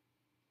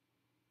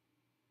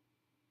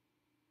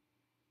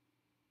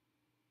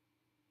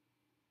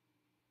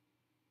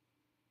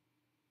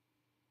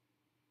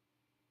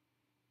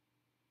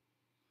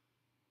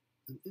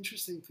 An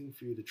interesting thing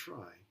for you to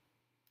try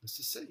is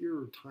to set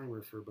your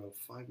timer for about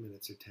 5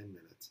 minutes or 10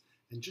 minutes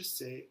and just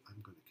say,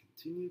 I'm going to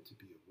continue to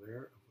be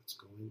aware of what's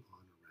going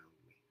on around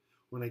me.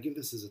 When I give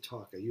this as a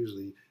talk, I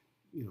usually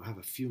have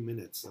a few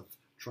minutes of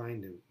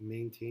trying to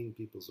maintain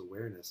people's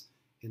awareness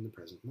in the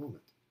present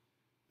moment.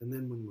 And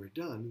then when we're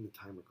done and the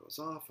timer goes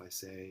off, I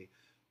say,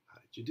 how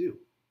did you do?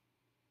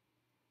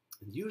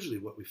 And usually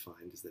what we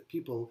find is that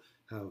people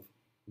have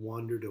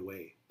wandered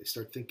away. They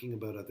start thinking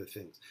about other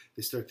things.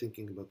 They start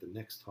thinking about the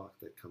next talk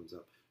that comes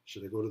up.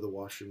 Should I go to the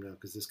washroom now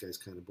because this guy's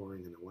kind of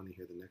boring and I want to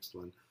hear the next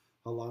one?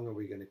 How long are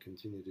we going to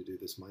continue to do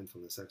this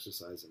mindfulness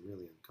exercise? I'm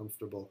really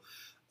uncomfortable.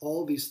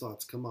 All these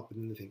thoughts come up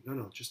and then they think,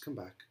 no, just come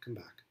back, come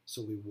back.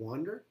 So we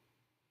wander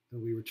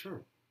and we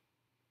return.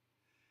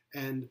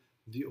 And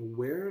the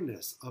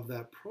awareness of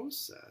that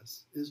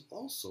process is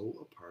also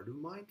a part of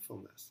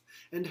mindfulness.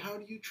 And how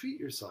do you treat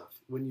yourself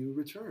when you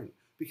return?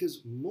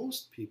 Because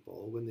most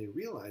people, when they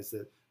realize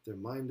that their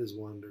mind has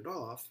wandered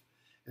off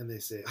and they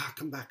say,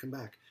 come back,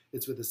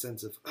 it's with a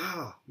sense of,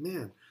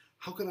 man,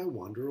 how could I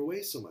wander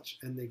away so much?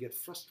 And they get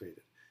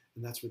frustrated.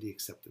 And that's where the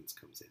acceptance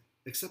comes in.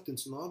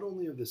 Acceptance not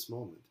only of this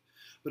moment,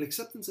 but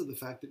acceptance of the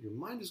fact that your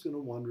mind is going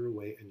to wander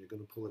away and you're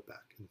going to pull it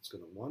back. And it's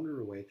going to wander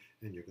away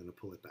and you're going to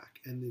pull it back.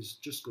 And this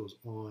just goes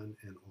on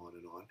and on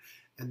and on.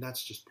 And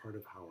that's just part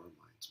of how our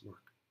minds work.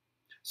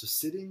 So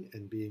sitting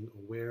and being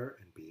aware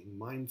and being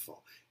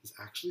mindful is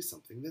actually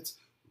something that's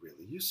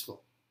really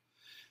useful.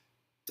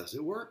 Does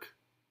it work?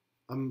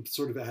 I'm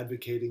sort of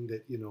advocating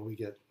that, we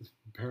get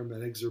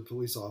paramedics or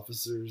police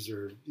officers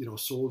or,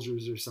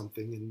 soldiers or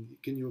something. And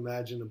can you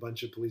imagine a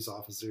bunch of police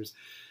officers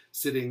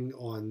sitting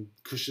on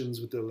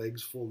cushions with their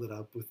legs folded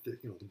up with the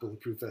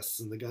bulletproof vests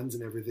and the guns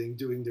and everything,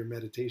 doing their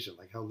meditation?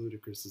 Like, how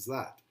ludicrous is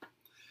that?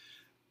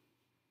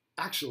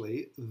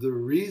 Actually, the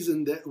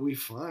reason that we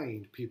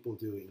find people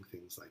doing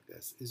things like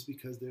this is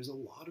because there's a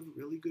lot of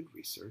really good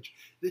research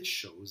that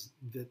shows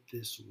that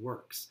this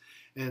works.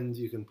 And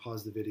you can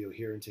pause the video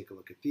here and take a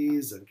look at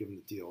these. I've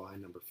given the DOI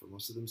number for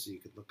most of them, so you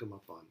can look them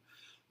up on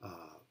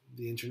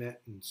the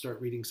internet and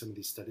start reading some of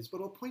these studies. But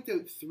I'll point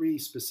out 3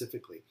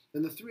 specifically.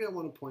 And the 3 I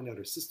want to point out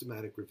are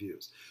systematic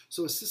reviews.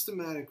 So a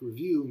systematic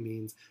review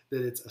means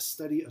that it's a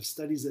study of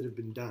studies that have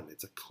been done.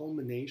 It's a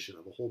culmination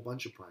of a whole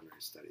bunch of primary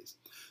studies.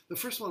 The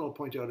first one I'll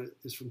point out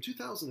is from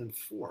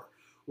 2004,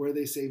 where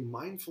they say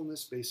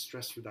mindfulness-based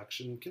stress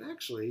reduction can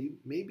actually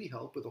maybe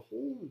help with a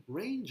whole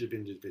range of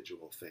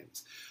individual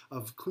things,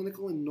 of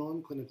clinical and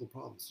non-clinical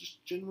problems,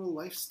 just general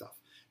life stuff.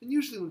 And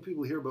usually when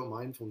people hear about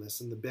mindfulness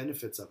and the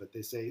benefits of it,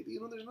 they say,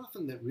 there's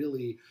nothing that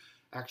really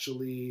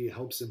actually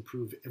helps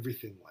improve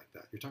everything like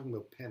that. You're talking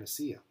about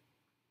panacea.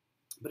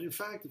 But in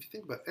fact, if you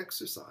think about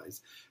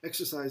exercise,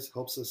 exercise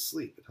helps us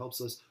sleep. It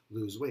helps us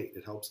lose weight.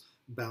 It helps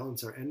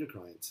balance our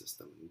endocrine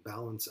system and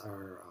balance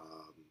our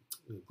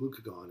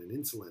glucagon and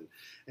insulin.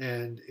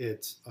 And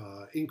it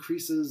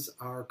increases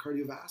our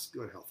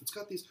cardiovascular health. It's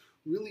got these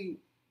really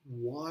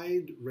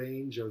wide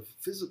range of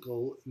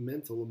physical,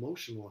 mental,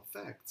 emotional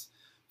effects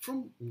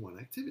from one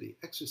activity,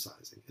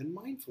 exercising. And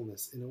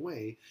mindfulness, in a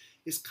way,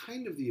 is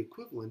kind of the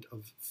equivalent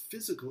of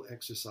physical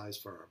exercise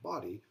for our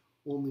body,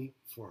 only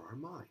for our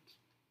mind.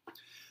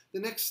 The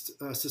next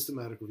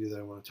systematic review that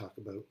I want to talk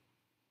about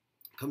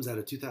comes out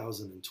of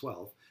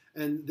 2012,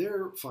 and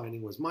their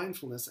finding was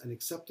mindfulness and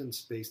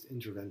acceptance-based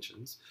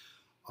interventions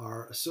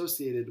are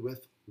associated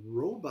with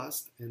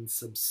robust and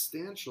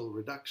substantial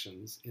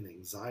reductions in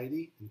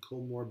anxiety and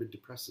comorbid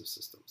depressive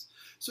systems.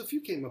 So if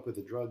you came up with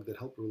a drug that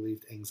helped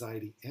relieve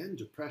anxiety and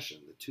depression,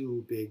 the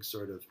 2 big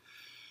sort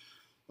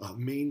of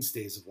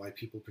mainstays of why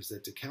people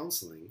present to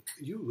counseling,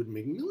 you would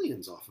make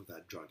millions off of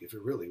that drug if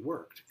it really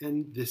worked.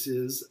 And this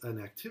is an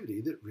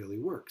activity that really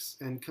works.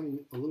 And coming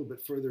a little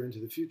bit further into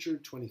the future,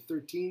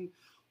 2013,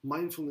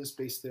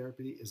 mindfulness-based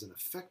therapy is an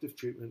effective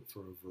treatment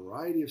for a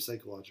variety of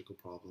psychological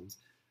problems,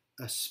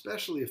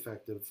 especially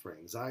effective for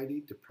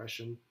anxiety,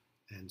 depression,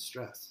 and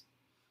stress.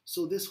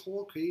 So this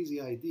whole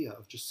crazy idea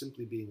of just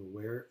simply being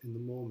aware in the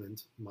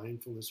moment,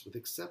 mindfulness with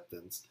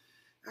acceptance,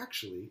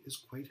 actually is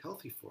quite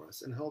healthy for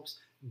us and helps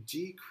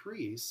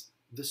decrease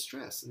the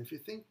stress. And if you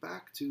think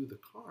back to the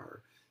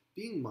car,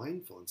 being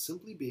mindful and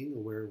simply being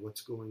aware of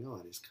what's going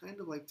on is kind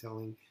of like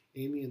telling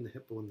Amy and the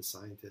hippo and the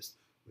scientist,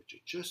 would you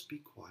just be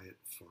quiet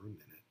for a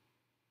minute?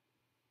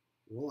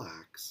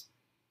 Relax.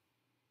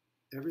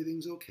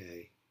 Everything's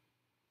okay.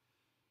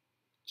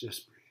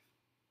 Just breathe.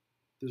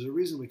 There's a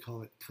reason we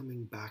call it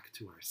coming back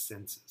to our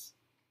senses.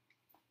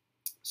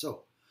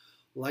 So,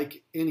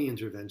 like any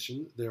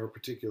intervention, there are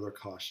particular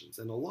cautions.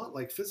 And a lot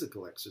like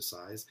physical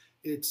exercise,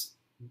 it's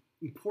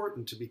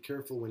important to be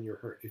careful when you're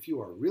hurt. If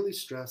you are really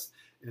stressed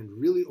and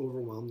really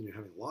overwhelmed and you're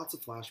having lots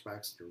of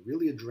flashbacks, you're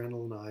really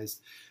adrenalinized,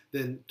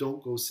 then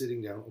don't go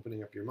sitting down,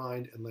 opening up your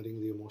mind and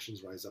letting the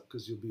emotions rise up,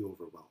 because you'll be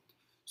overwhelmed.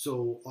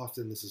 So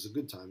often this is a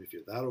good time, if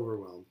you're that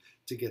overwhelmed,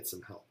 to get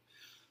some help.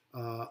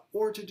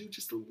 Or to do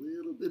just a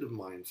little bit of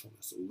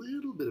mindfulness, a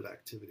little bit of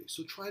activity.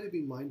 So try to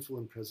be mindful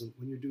and present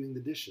when you're doing the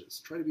dishes.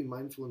 Try to be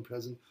mindful and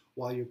present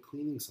while you're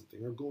cleaning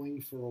something or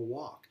going for a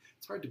walk.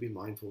 It's hard to be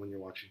mindful when you're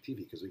watching TV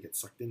because we get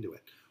sucked into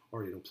it,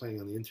 or playing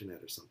on the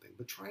internet or something.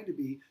 But try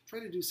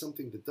to do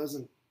something that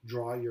doesn't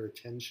draw your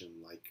attention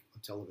like a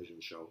television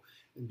show,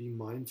 and be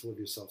mindful of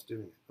yourself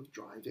doing it, of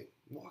driving,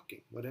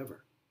 walking,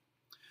 whatever.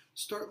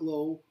 Start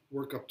low,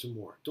 work up to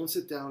more. Don't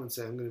sit down and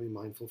say, I'm going to be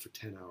mindful for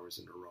 10 hours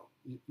in a row.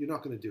 You're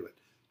not going to do it.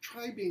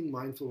 Try being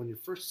mindful when you're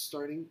first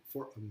starting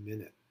for a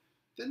minute.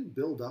 Then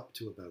build up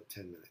to about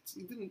 10 minutes.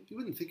 You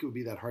wouldn't think it would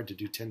be that hard to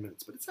do 10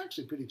 minutes, but it's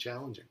actually pretty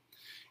challenging.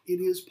 It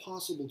is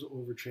possible to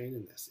overtrain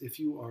in this. If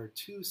you are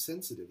too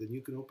sensitive, then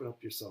you can open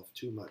up yourself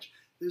too much.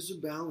 There's a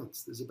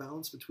balance. There's a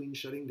balance between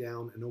shutting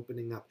down and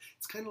opening up.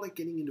 It's kind of like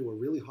getting into a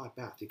really hot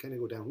bath. You kind of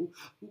go down ooh,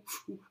 ooh,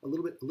 ooh, a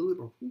little bit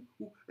more, ooh,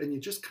 ooh, and you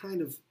just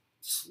kind of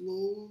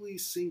slowly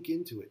sink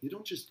into it. You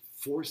don't just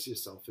force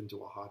yourself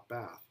into a hot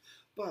bath,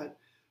 but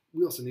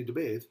we also need to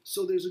bathe,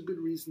 so there's a good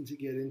reason to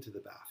get into the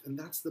bath, and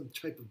that's the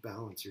type of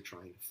balance you're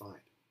trying to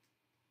find.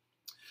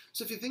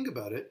 So if you think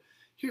about it,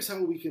 here's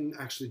how we can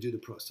actually do the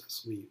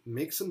process. We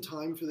make some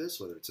time for this,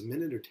 whether it's a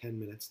minute or 10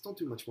 minutes. Don't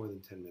do much more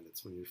than 10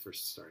 minutes when you're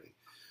first starting.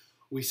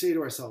 We say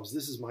to ourselves,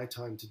 this is my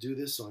time to do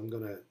this, so I'm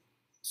going to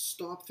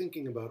stop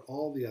thinking about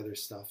all the other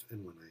stuff,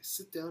 and when I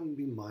sit down and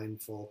be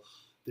mindful,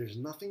 there's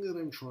nothing that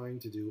I'm trying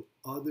to do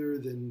other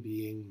than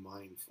being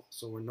mindful.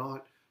 So we're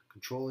not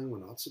controlling, we're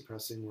not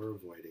suppressing, we're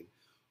avoiding.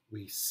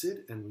 We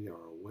sit and we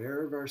are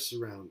aware of our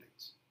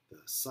surroundings, the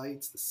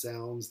sights, the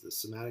sounds, the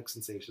somatic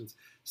sensations.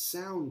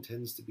 Sound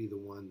tends to be the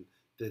one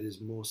that is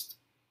most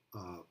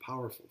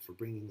powerful for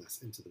bringing us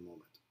into the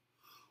moment.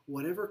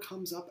 Whatever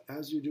comes up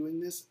as you're doing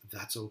this,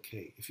 that's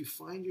okay. If you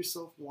find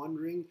yourself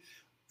wandering,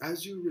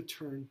 as you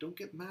return, don't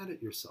get mad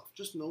at yourself.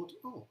 Just note,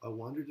 oh, I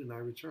wandered and I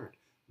returned.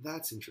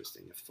 That's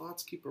interesting. If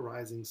thoughts keep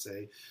arising,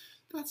 say,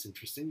 that's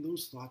interesting.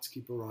 Those thoughts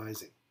keep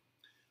arising.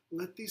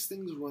 Let these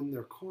things run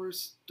their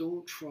course.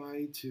 Don't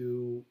try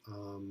to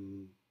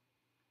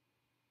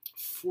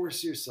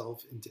force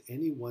yourself into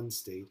any one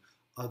state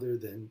other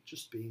than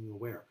just being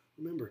aware.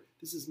 Remember,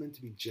 this is meant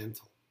to be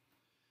gentle.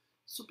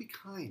 So be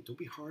kind. Don't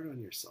be hard on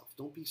yourself.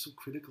 Don't be so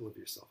critical of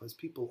yourself, as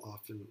people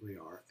often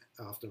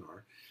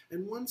are.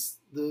 And once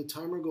the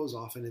timer goes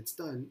off and it's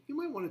done, you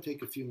might want to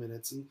take a few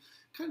minutes and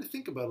kind of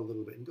think about it a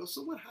little bit and go,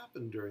 so what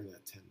happened during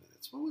that 10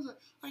 minutes? What was it?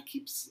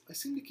 I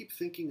seem to keep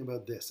thinking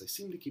about this. I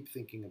seem to keep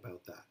thinking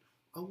about that.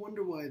 I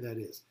wonder why that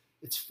is.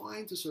 It's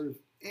fine to sort of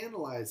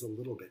analyze a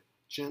little bit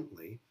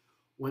gently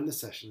when the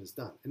session is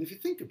done. And if you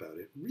think about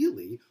it,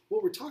 really,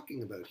 what we're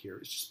talking about here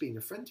is just being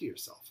a friend to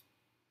yourself.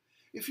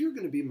 If you're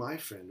going to be my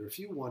friend, or if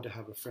you want to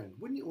have a friend,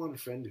 wouldn't you want a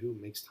friend who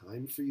makes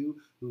time for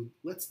you, who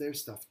lets their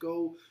stuff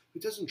go, who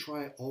doesn't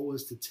try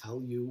always to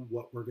tell you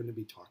what we're going to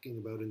be talking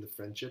about in the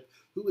friendship,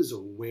 who is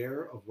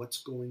aware of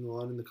what's going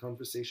on in the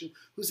conversation,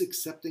 who's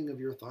accepting of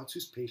your thoughts,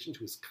 who's patient,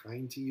 who's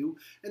kind to you,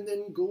 and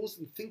then goes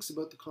and thinks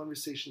about the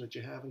conversation that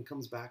you have and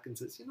comes back and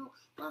says, you know,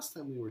 last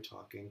time we were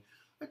talking,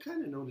 I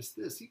kind of noticed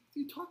this.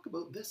 You talk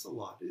about this a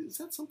lot. Is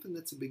that something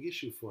that's a big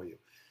issue for you?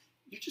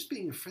 You're just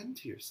being a friend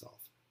to yourself.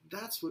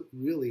 That's what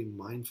really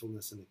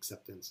mindfulness and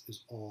acceptance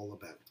is all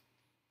about.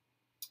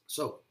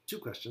 So, two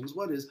questions.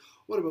 One is,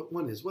 what about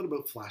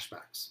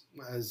flashbacks?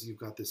 As you've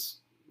got this,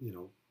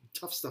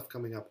 tough stuff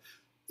coming up,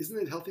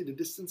 isn't it healthy to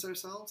distance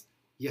ourselves?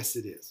 Yes,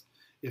 it is.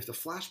 If the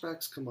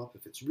flashbacks come up,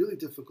 if it's really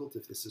difficult,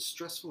 if this is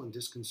stressful and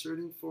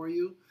disconcerting for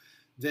you,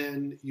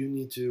 then you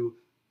need to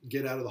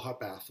get out of the hot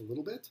bath a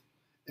little bit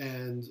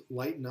and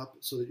lighten up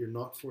so that you're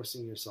not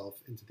forcing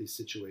yourself into these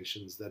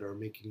situations that are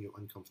making you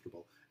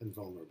uncomfortable and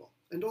vulnerable.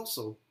 And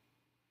also,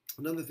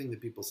 another thing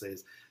that people say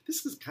is,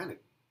 this is kind of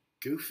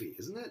goofy,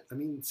 isn't it? I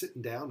mean,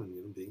 sitting down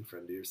and being a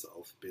friend to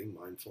yourself, being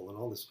mindful, and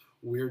all this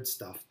weird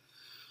stuff.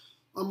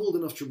 I'm old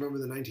enough to remember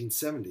the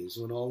 1970s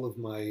when all of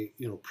my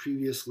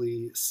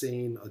previously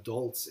sane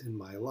adults in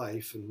my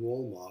life and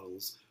role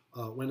models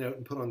went out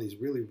and put on these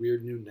really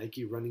weird new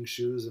Nike running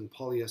shoes and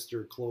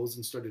polyester clothes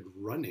and started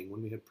running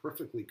when we had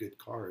perfectly good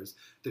cars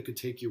that could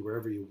take you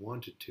wherever you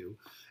wanted to.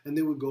 And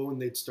they would go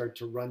and they'd start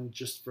to run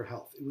just for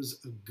health. It was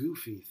a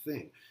goofy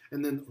thing.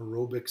 And then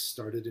aerobics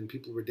started and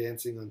people were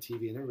dancing on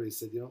TV and everybody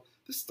said,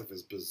 this stuff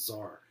is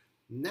bizarre.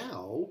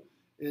 Now,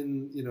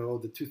 in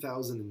the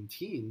 2000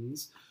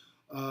 teens,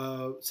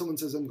 someone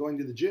says, I'm going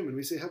to the gym, and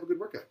we say, have a good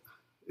workout.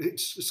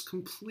 It's just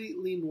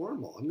completely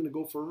normal. I'm going to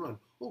go for a run.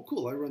 Oh,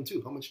 cool, I run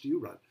too. How much do you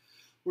run?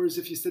 Whereas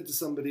if you said to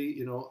somebody,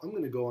 I'm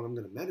going to go and I'm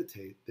going to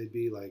meditate, they'd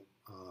be like,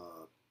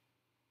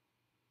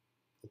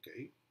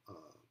 okay,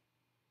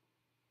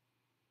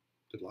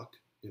 good luck,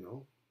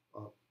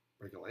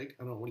 break a leg.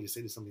 I don't know, what do you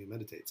say to somebody who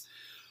meditates?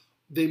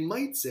 They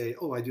might say,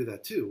 oh, I do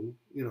that too,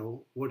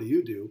 what do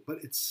you do?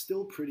 But it's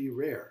still pretty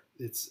rare.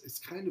 It's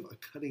kind of a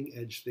cutting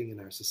edge thing in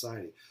our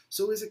society.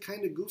 So is it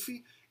kind of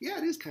goofy? Yeah,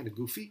 it is kind of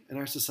goofy in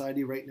our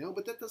society right now,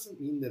 but that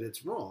doesn't mean that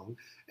it's wrong.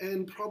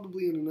 And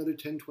probably in another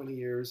 10, 20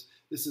 years,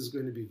 this is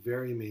going to be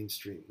very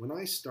mainstream. When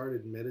I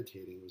started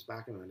meditating, it was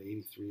back in around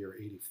 83 or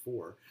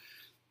 84,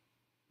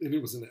 and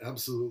it was an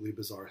absolutely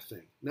bizarre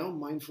thing. Now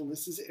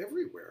mindfulness is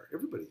everywhere.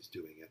 Everybody's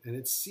doing it, and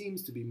it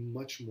seems to be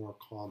much more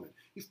common.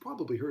 You've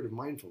probably heard of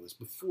mindfulness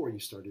before you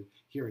started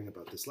hearing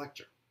about this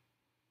lecture.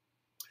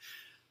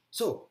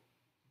 So,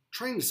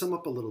 trying to sum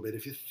up a little bit,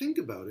 if you think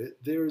about it,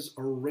 there's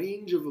a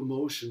range of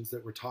emotions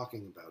that we're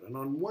talking about. And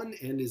on one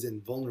end is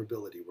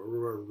invulnerability, where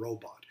we're a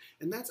robot.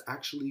 And that's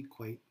actually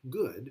quite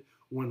good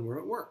when we're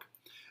at work.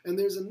 And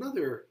there's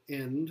another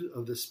end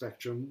of the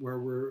spectrum where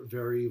we're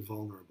very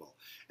vulnerable.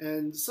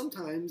 And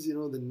sometimes,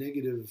 the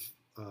negative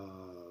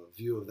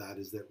view of that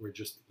is that we're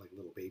just like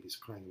little babies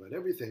crying about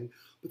everything.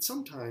 But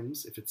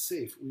sometimes, if it's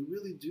safe, we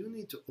really do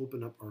need to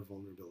open up our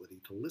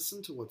vulnerability to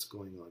listen to what's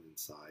going on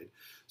inside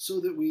so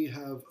that we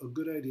have a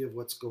good idea of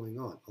what's going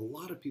on. A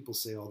lot of people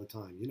say all the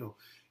time, you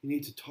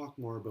need to talk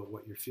more about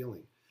what you're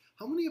feeling.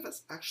 How many of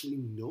us actually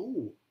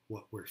know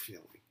what we're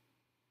feeling?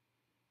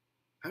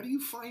 How do you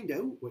find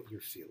out what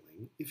you're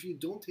feeling if you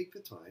don't take the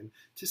time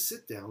to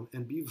sit down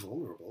and be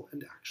vulnerable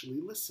and actually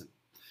listen?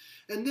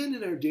 And then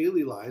in our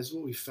daily lives,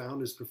 what we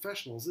found as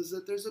professionals is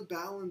that there's a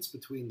balance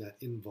between that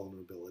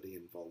invulnerability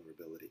and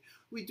vulnerability.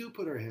 We do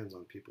put our hands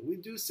on people. We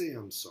do say,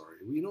 I'm sorry.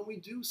 We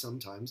do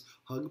sometimes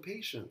hug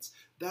patients.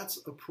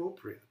 That's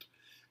appropriate.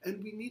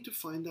 And we need to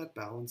find that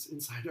balance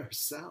inside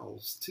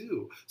ourselves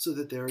too, so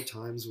that there are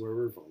times where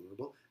we're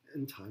vulnerable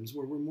and times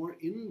where we're more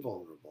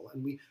invulnerable,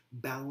 and we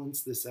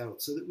balance this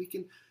out so that we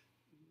can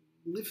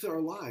live our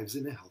lives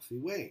in a healthy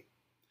way.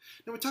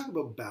 Now, we talk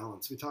about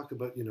balance. We talk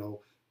about,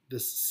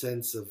 this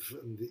sense of,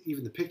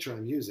 even the picture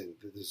I'm using,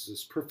 there's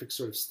this perfect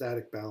sort of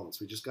static balance.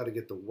 We just got to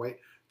get the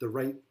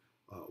right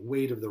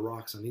weight of the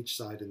rocks on each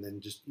side, and then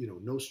just,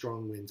 no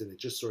strong winds, and it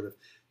just sort of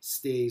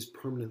stays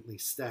permanently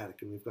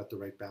static, and we've got the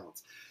right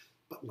balance.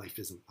 But life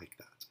isn't like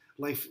that.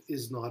 Life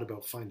is not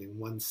about finding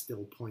one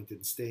still point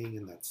and staying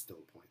in that still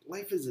point.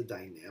 Life is a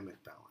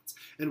dynamic balance.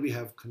 And we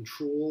have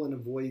control and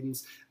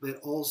avoidance that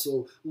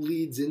also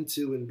leads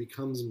into and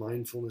becomes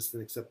mindfulness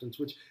and acceptance,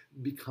 which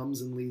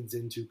becomes and leads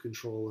into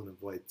control and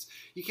avoidance.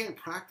 You can't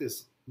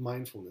practice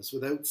mindfulness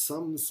without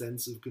some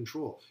sense of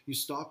control. You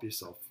stop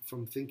yourself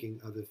from thinking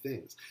other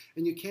things.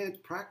 And you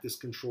can't practice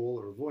control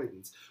or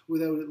avoidance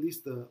without at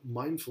least the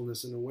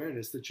mindfulness and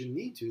awareness that you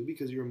need to,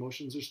 because your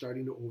emotions are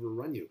starting to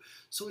overrun you.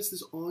 So it's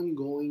this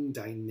ongoing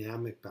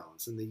dynamic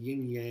balance. And the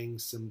yin-yang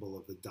symbol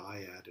of the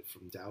dyad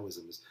from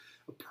Taoism is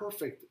a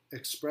perfect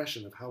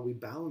expression of how we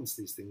balance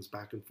these things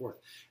back and forth.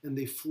 And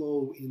they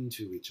flow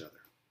into each other.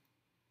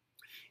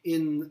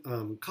 In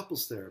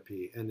couples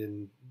therapy and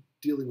in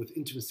dealing with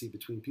intimacy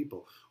between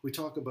people, we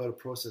talk about a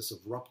process of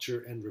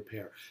rupture and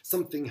repair.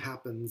 Something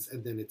happens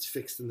and then it's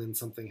fixed, and then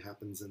something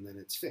happens and then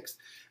it's fixed.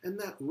 And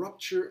that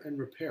rupture and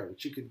repair,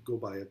 which you could go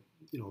by a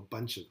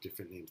bunch of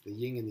different names, the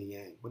yin and the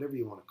yang, whatever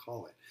you want to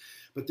call it.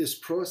 But this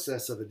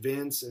process of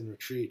advance and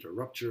retreat, or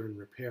rupture and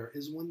repair,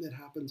 is one that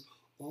happens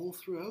all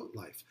throughout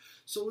life.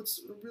 So it's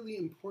a really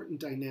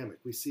important dynamic.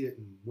 We see it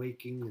in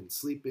waking and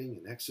sleeping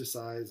and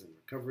exercise and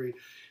recovery,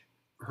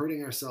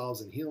 hurting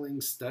ourselves and healing,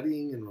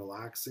 studying and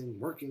relaxing,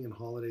 working and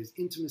holidays,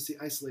 intimacy,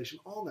 isolation,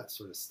 all that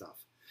sort of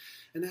stuff.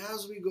 And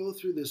as we go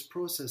through this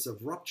process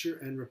of rupture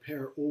and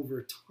repair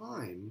over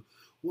time,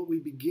 what we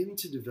begin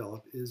to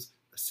develop is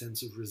a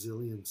sense of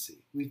resiliency.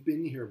 We've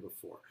been here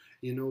before.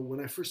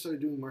 When I first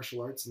started doing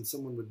martial arts and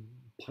someone would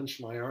punch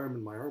my arm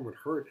and my arm would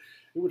hurt,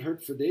 it would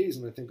hurt for days,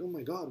 and I think, oh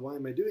my God, why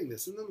am I doing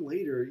this? And then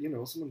later,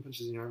 someone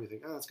punches in your arm, you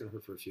think, it's going to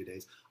hurt for a few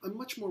days. I'm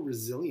much more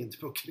resilient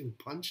about getting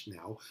punched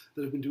now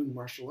that I've been doing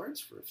martial arts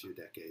for a few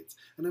decades.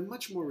 And I'm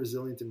much more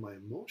resilient in my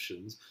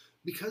emotions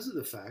because of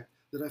the fact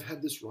that I've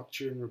had this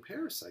rupture and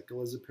repair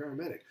cycle as a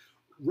paramedic.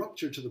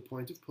 Rupture to the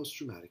point of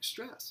post-traumatic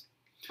stress.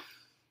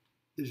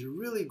 There's a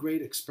really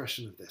great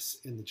expression of this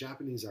in the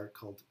Japanese art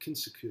called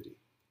kintsukurī.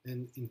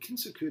 And in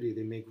kintsukurī,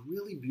 they make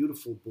really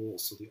beautiful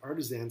bowls. So the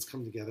artisans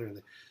come together and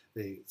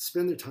they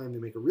spend their time, they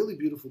make a really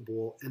beautiful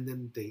bowl, and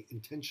then they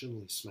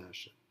intentionally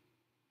smash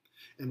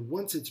it. And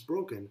once it's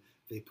broken,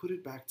 they put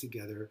it back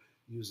together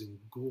using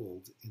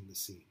gold in the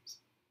seams.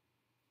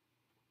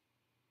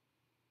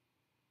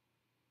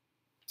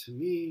 To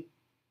me,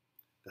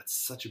 that's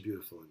such a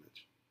beautiful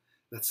image.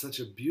 That's such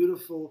a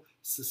beautiful,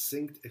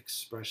 succinct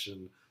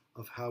expression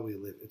of how we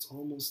live. It's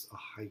almost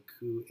a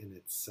haiku in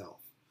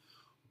itself.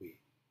 We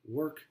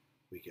work,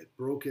 we get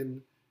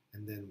broken,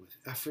 and then with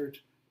effort,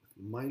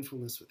 with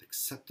mindfulness, with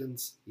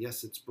acceptance,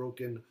 yes, it's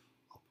broken,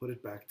 I'll put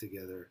it back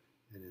together,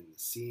 and in the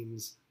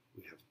seams,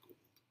 we have gold.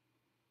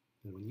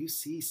 And when you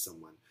see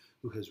someone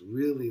who has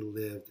really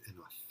lived an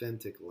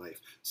authentic life,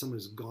 someone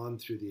who's gone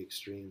through the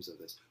extremes of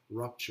this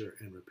rupture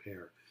and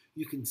repair,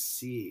 you can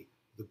see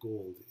the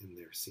gold in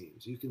their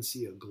seams. You can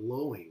see a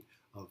glowing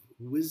of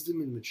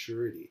wisdom and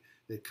maturity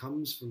that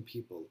comes from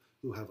people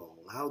who have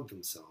allowed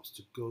themselves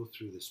to go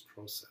through this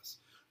process.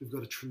 We've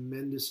got a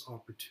tremendous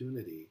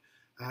opportunity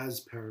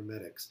as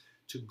paramedics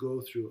to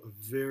go through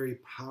a very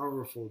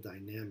powerful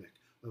dynamic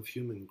of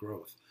human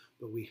growth,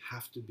 but we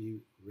have to be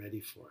ready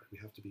for it. We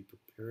have to be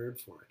prepared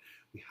for it.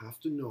 We have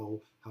to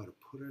know how to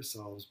put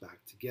ourselves back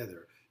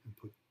together and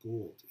put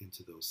gold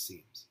into those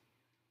seams.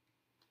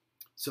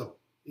 So,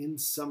 in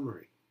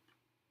summary,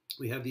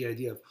 we have the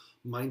idea of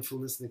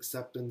mindfulness and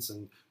acceptance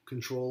and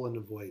control and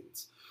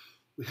avoidance.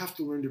 We have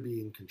to learn to be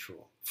in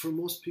control. For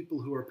most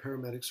people who are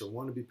paramedics or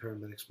want to be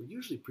paramedics, we're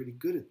usually pretty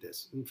good at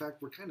this. In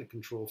fact, we're kind of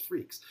control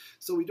freaks.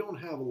 So we don't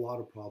have a lot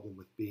of problem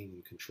with being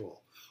in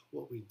control.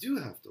 What we do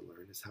have to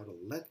learn is how to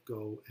let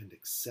go and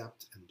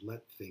accept and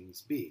let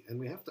things be. And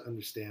we have to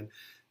understand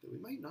that we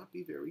might not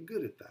be very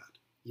good at that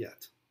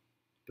yet.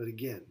 But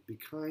again, be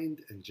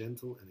kind and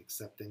gentle and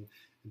accepting,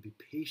 and be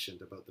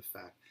patient about the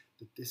fact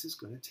that this is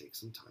going to take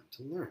some time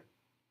to learn.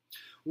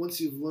 Once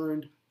you've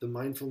learned the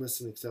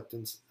mindfulness and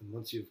acceptance, and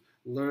once you've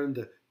learned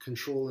the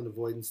control and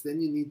avoidance,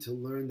 then you need to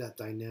learn that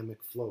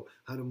dynamic flow,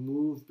 how to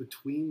move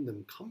between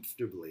them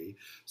comfortably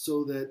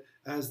so that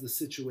as the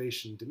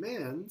situation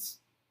demands,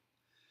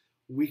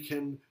 we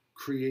can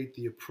create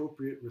the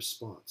appropriate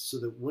response so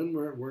that when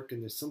we're at work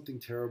and there's something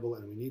terrible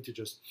and we need to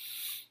just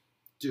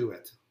do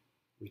it,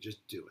 we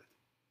just do it.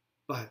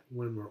 But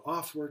when we're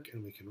off work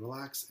and we can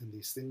relax and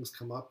these things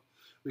come up,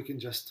 we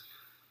can just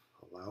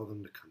allow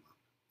them to come up.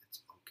 It's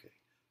okay.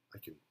 I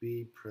can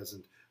be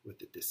present with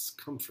the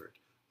discomfort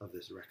of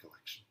this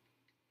recollection.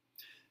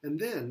 And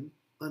then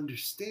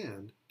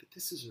understand that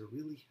this is a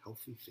really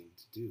healthy thing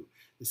to do.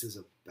 This is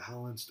a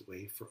balanced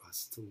way for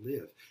us to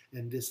live.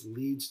 And this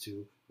leads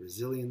to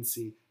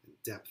resiliency and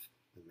depth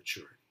and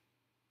maturity.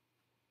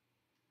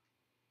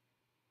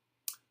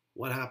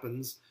 What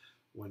happens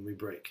when we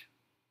break?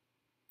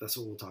 That's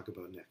what we'll talk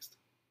about next.